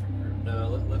a different group.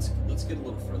 No, let's get a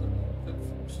little further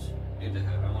first. I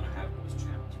want to have those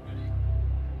channels ready.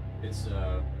 It's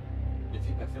I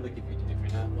feel like if you're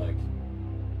not like,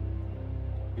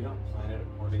 if you don't plan it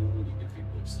accordingly, you get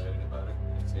people excited about it,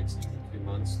 and it takes 2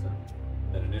 months, then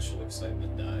that initial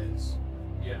excitement dies.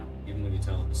 Yeah. Even when you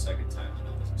tell them the second time, they're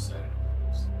not as excited about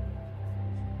it.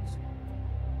 It's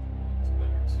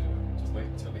better to wait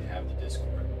until we have the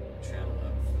Discord channel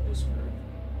up for this group,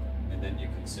 and then you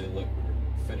can say, look,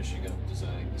 we're finishing up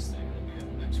designing this thing, it'll be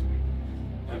up next week.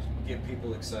 Get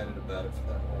people excited about it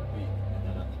for that whole week, and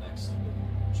then on the next Sunday,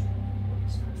 it's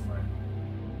Friday.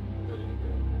 Ready to go.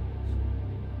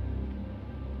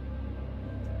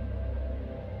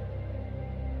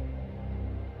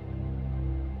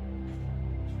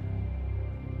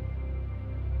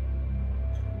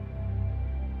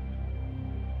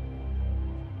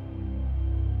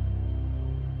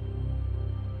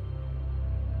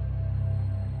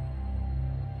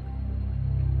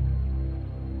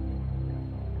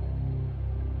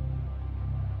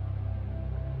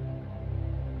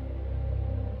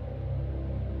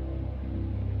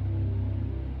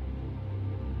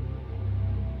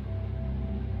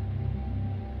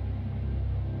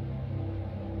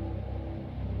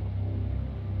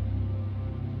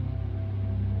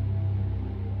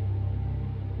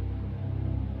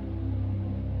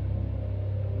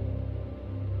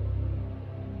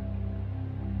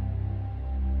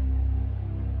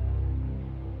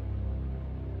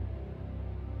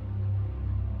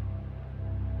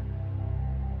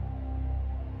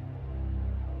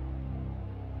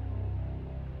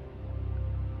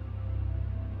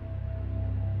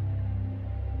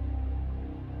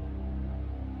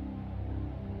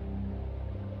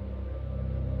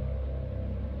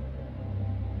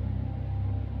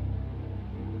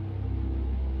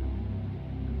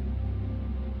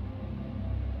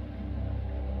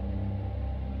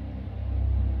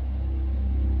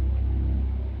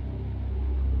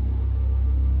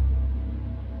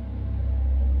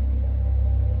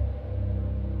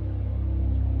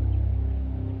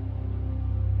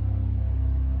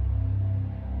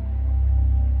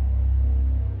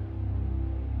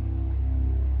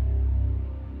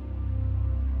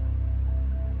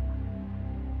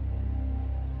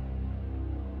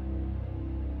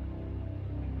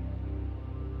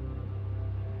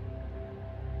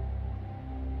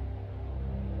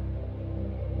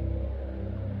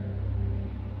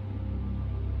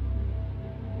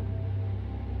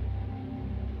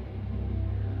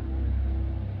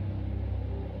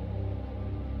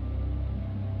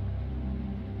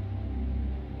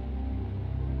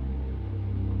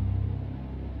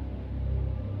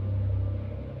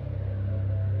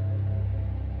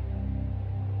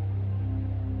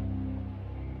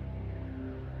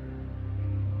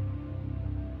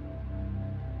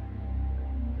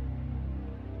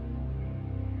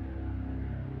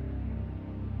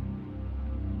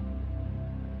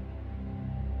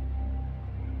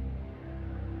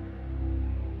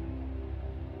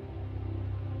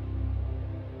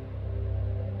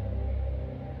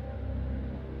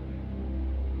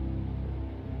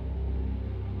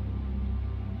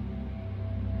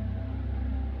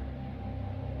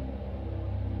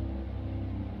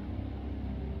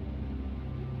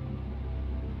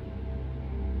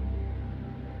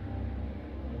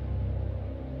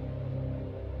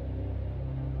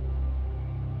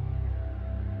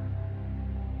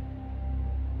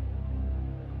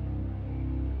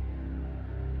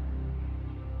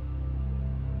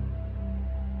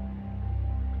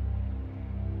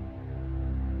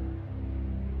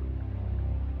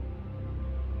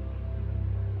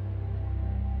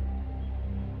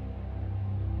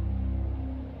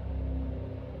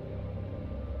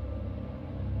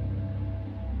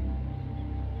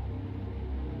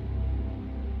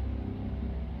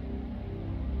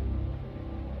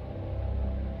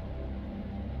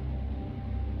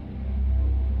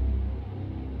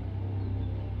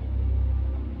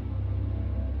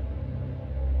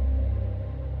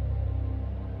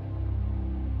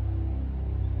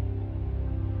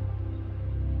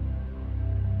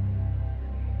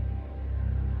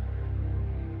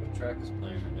 track is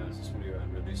playing right now? Is this one of your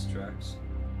unreleased tracks?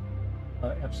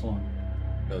 Epsilon.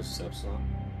 Oh, this is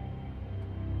Epsilon?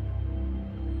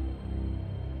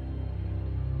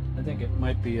 I think it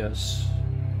might be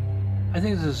I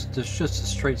think this is just a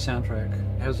straight soundtrack.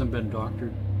 It hasn't been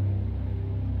doctored.